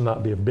a person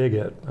not be a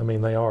bigot. I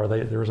mean, they are.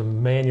 There's a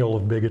manual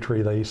of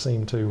bigotry they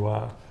seem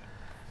to,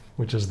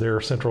 which is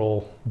their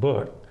central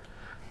book.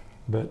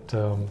 But,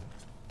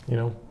 you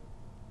know,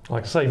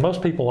 like I say,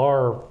 most people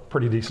are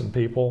pretty decent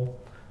people,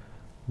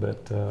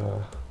 but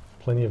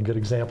plenty of good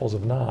examples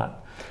of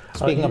not.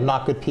 Speaking of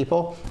not good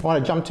people, I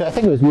want to jump to, I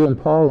think it was you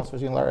and Paul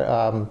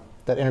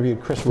that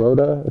interviewed Chris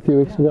Rhoda a few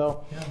weeks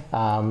ago,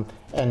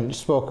 and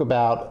spoke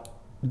about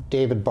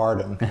David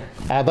Barton.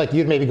 I'd like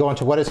you to maybe go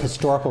into what is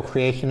historical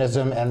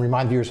creationism and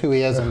remind viewers who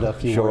he is and a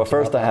few words. Sure. Well,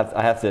 first I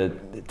have to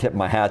tip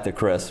my hat to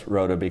Chris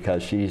Rhoda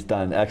because she's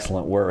done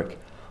excellent work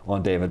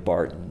on David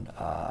Barton.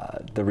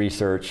 The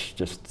research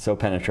just so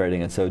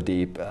penetrating and so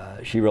deep.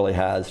 She really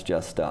has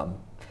just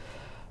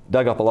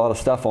dug up a lot of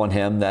stuff on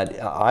him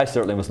that I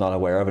certainly was not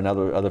aware of, and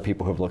other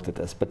people who've looked at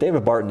this. But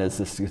David Barton is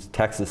this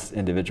Texas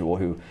individual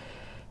who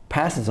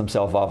passes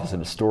himself off as an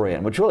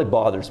historian, which really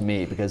bothers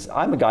me because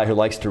I'm a guy who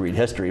likes to read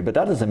history, but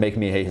that doesn't make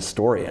me a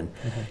historian.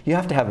 Mm-hmm. You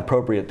have to have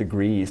appropriate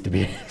degrees to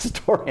be a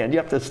historian. You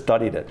have to have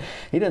studied it.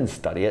 He didn't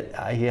study it.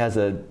 He has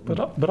a...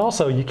 But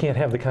also you can't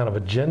have the kind of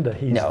agenda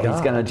he's got. No,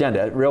 he's got an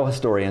agenda. Real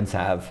historians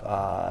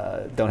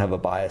don't have a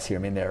bias here.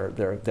 I mean,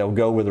 they'll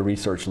go where the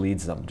research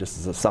leads them, just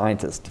as a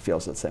scientist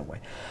feels the same way.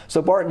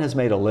 So Barton has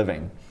made a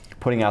living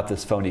putting out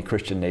this phony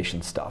Christian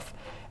nation stuff.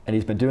 And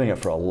he's been doing it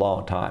for a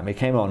long time. He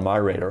came on my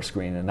radar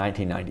screen in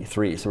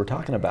 1993, so we're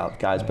talking about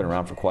guys been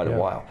around for quite a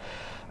while.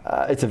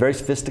 It's a very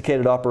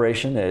sophisticated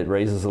operation. It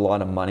raises a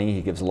lot of money.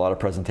 He gives a lot of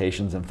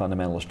presentations in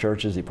fundamentalist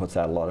churches. He puts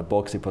out a lot of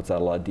books. He puts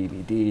out a lot of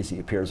DVDs. He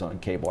appears on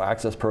cable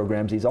access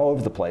programs. He's all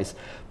over the place,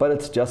 but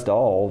it's just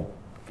all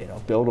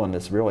built on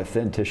this really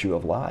thin tissue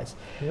of lies.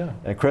 Yeah.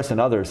 And Chris and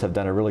others have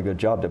done a really good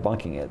job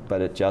debunking it, but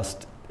it's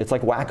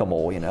like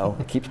whack-a-mole,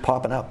 it keeps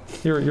popping up.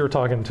 You were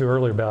talking to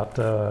earlier about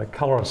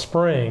Colorado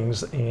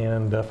Springs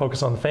and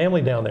focus on the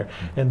family down there.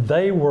 And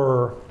they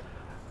were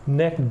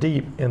neck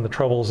deep in the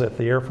troubles at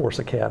the Air Force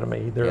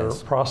Academy. They're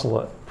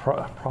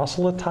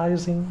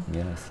proselytizing?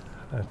 Yes.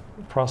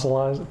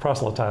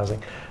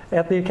 Proselytizing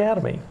at the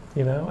academy,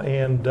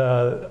 and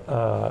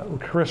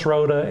Chris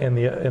Rhoda and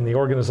the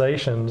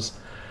organizations,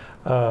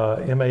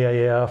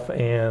 MAAF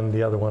and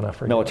the other one I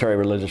forget. Military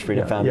Religious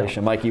Freedom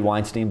Foundation. Mikey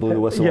Weinstein blew the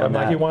whistle on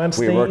that. Mikey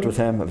Weinstein. We worked with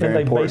him. Very and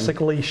they important.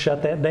 basically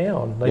shut that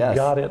down. They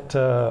got it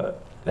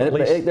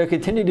There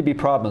continue to be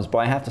problems, but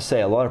I have to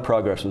say a lot of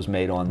progress was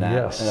made on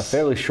that in a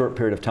fairly short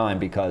period of time,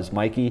 because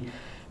Mikey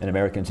and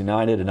Americans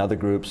United and other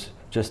groups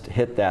just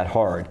hit that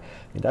hard.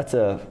 That's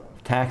a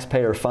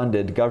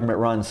taxpayer-funded,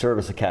 government-run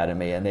service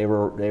academy, and they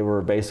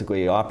were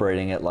basically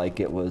operating it like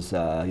it was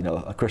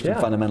a Christian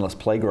fundamentalist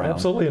playground.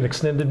 Absolutely, an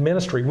extended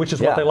ministry, which is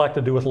what they like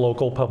to do with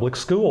local public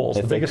schools.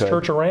 The biggest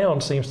church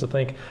around seems to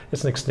think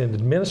it's an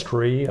extended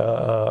ministry,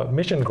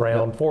 mission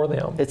ground for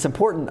them. It's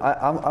important.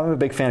 I'm a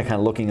big fan of kind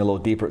of looking a little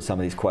deeper at some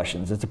of these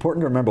questions. It's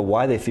important to remember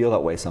why they feel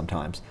that way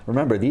sometimes.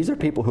 Remember, these are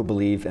people who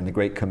believe in the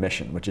Great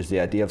Commission, which is the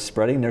idea of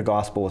spreading their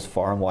gospel as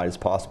far and wide as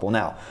possible.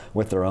 Now,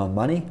 with their own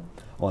money,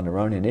 on their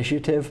own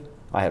initiative,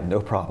 I have no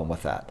problem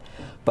with that.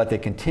 But they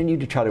continue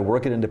to try to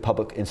work it into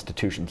public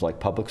institutions like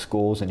public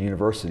schools and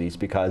universities,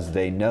 because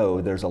they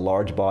know there's a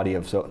large body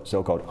of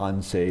so-called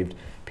unsaved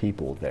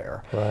people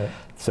there. Right.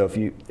 So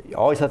you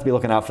always have to be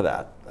looking out for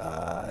that.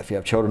 If you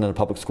have children in the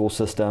public school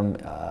system,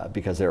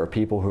 because there are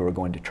people who are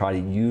going to try to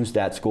use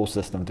that school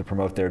system to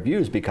promote their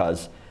views,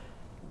 because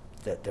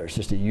there's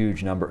just a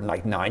huge number,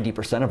 like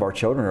 90% of our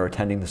children are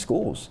attending the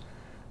schools.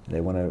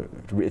 They want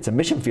to, it's a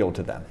mission field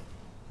to them.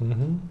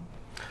 Mm-hmm.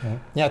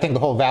 Yeah, I think the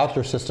whole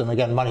voucher system,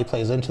 again, money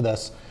plays into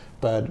this,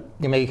 but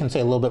maybe you can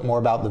say a little bit more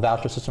about the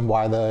voucher system,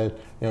 why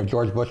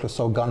George Bush was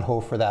so gung-ho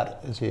for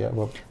that.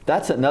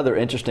 That's another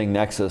interesting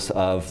nexus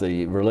of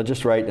the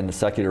religious right and the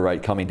secular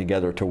right coming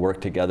together to work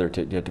together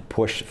to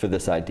push for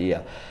this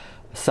idea.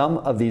 Some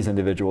of these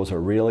individuals are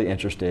really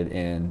interested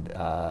in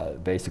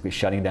basically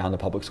shutting down the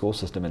public school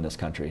system in this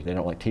country. They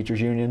don't like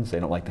teachers' unions. They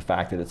don't like the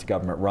fact that it's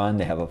government run.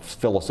 They have a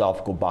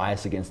philosophical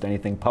bias against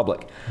anything public.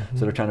 Mm-hmm.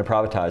 So they're trying to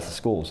privatize the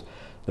schools.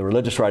 The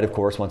religious right, of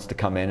course, wants to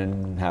come in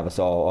and have us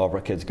all of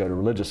our kids go to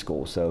religious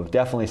schools. So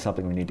definitely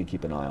something we need to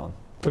keep an eye on.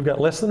 We've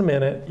got less than a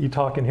minute. You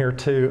talking here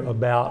too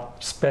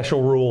about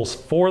special rules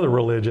for the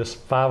religious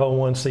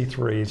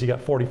 501c3s. You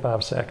got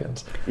 45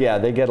 seconds. Yeah,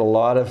 they get a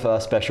lot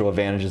of special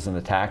advantages in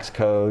the tax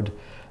code.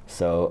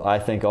 So I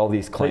think all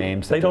these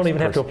claims... They don't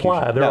even have to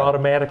apply. They're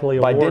automatically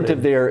awarded. By dint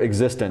of their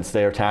existence,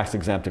 they are tax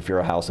exempt if you're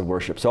a house of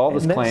worship. So all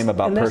this claim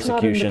about persecution... And that's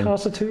not in the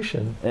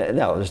Constitution.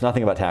 No, there's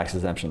nothing about tax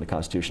exemption in the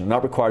Constitution. They're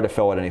not required to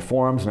fill out any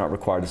forms. They're not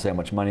required to say how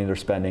much money they're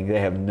spending. They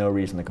have no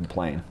reason to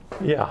complain.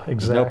 Yeah, exactly.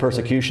 There's no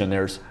persecution.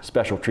 There's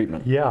special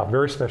treatment. Yeah,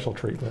 very special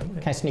treatment.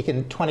 Can I sneak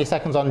in 20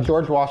 seconds on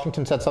George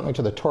Washington said something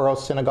to the Touro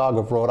Synagogue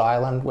of Rhode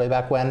Island way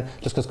back when,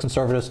 just because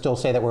conservatives still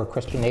say that we're a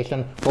Christian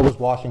nation. What was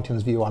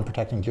Washington's view on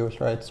protecting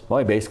Jewish rights? Well,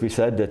 he basically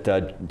said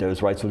that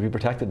those rights would be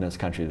protected in this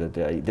country.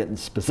 That he didn't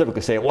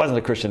specifically say it wasn't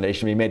a Christian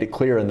nation. He made it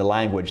clear in the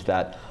language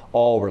that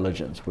all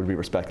religions would be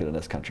respected in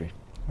this country.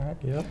 All right.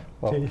 Yep.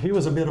 Well, he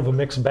was a bit of a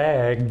mixed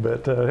bag,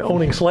 but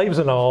owning slaves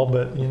and all.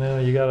 But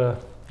you gotta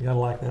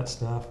like that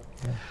stuff.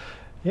 Yeah.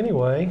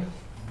 Anyway.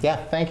 Yeah.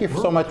 Thank you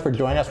so much for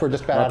joining us. We're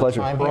just about out of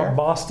time here. Rob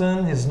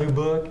Boston. His new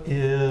book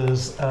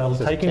is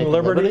Taking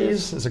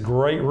Liberties. It's a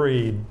great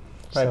read.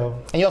 Right.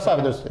 So, and you also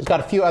have, he's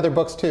got a few other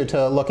books too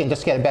to look in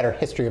just to get a better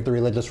history of the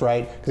religious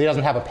right, because he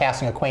doesn't have a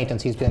passing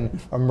acquaintance. He's been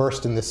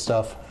immersed in this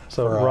stuff.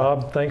 So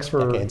Rob, thanks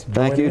for decades.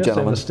 joining us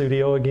in the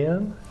studio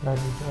again. All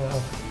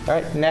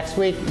right, next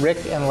week,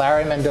 Rick and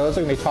Larry Mendoza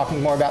are going to be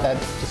talking more about that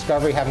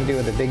discovery having to do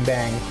with the Big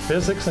Bang.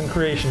 Physics and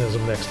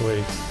creationism next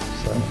week.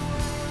 So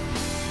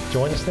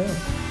join us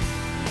then.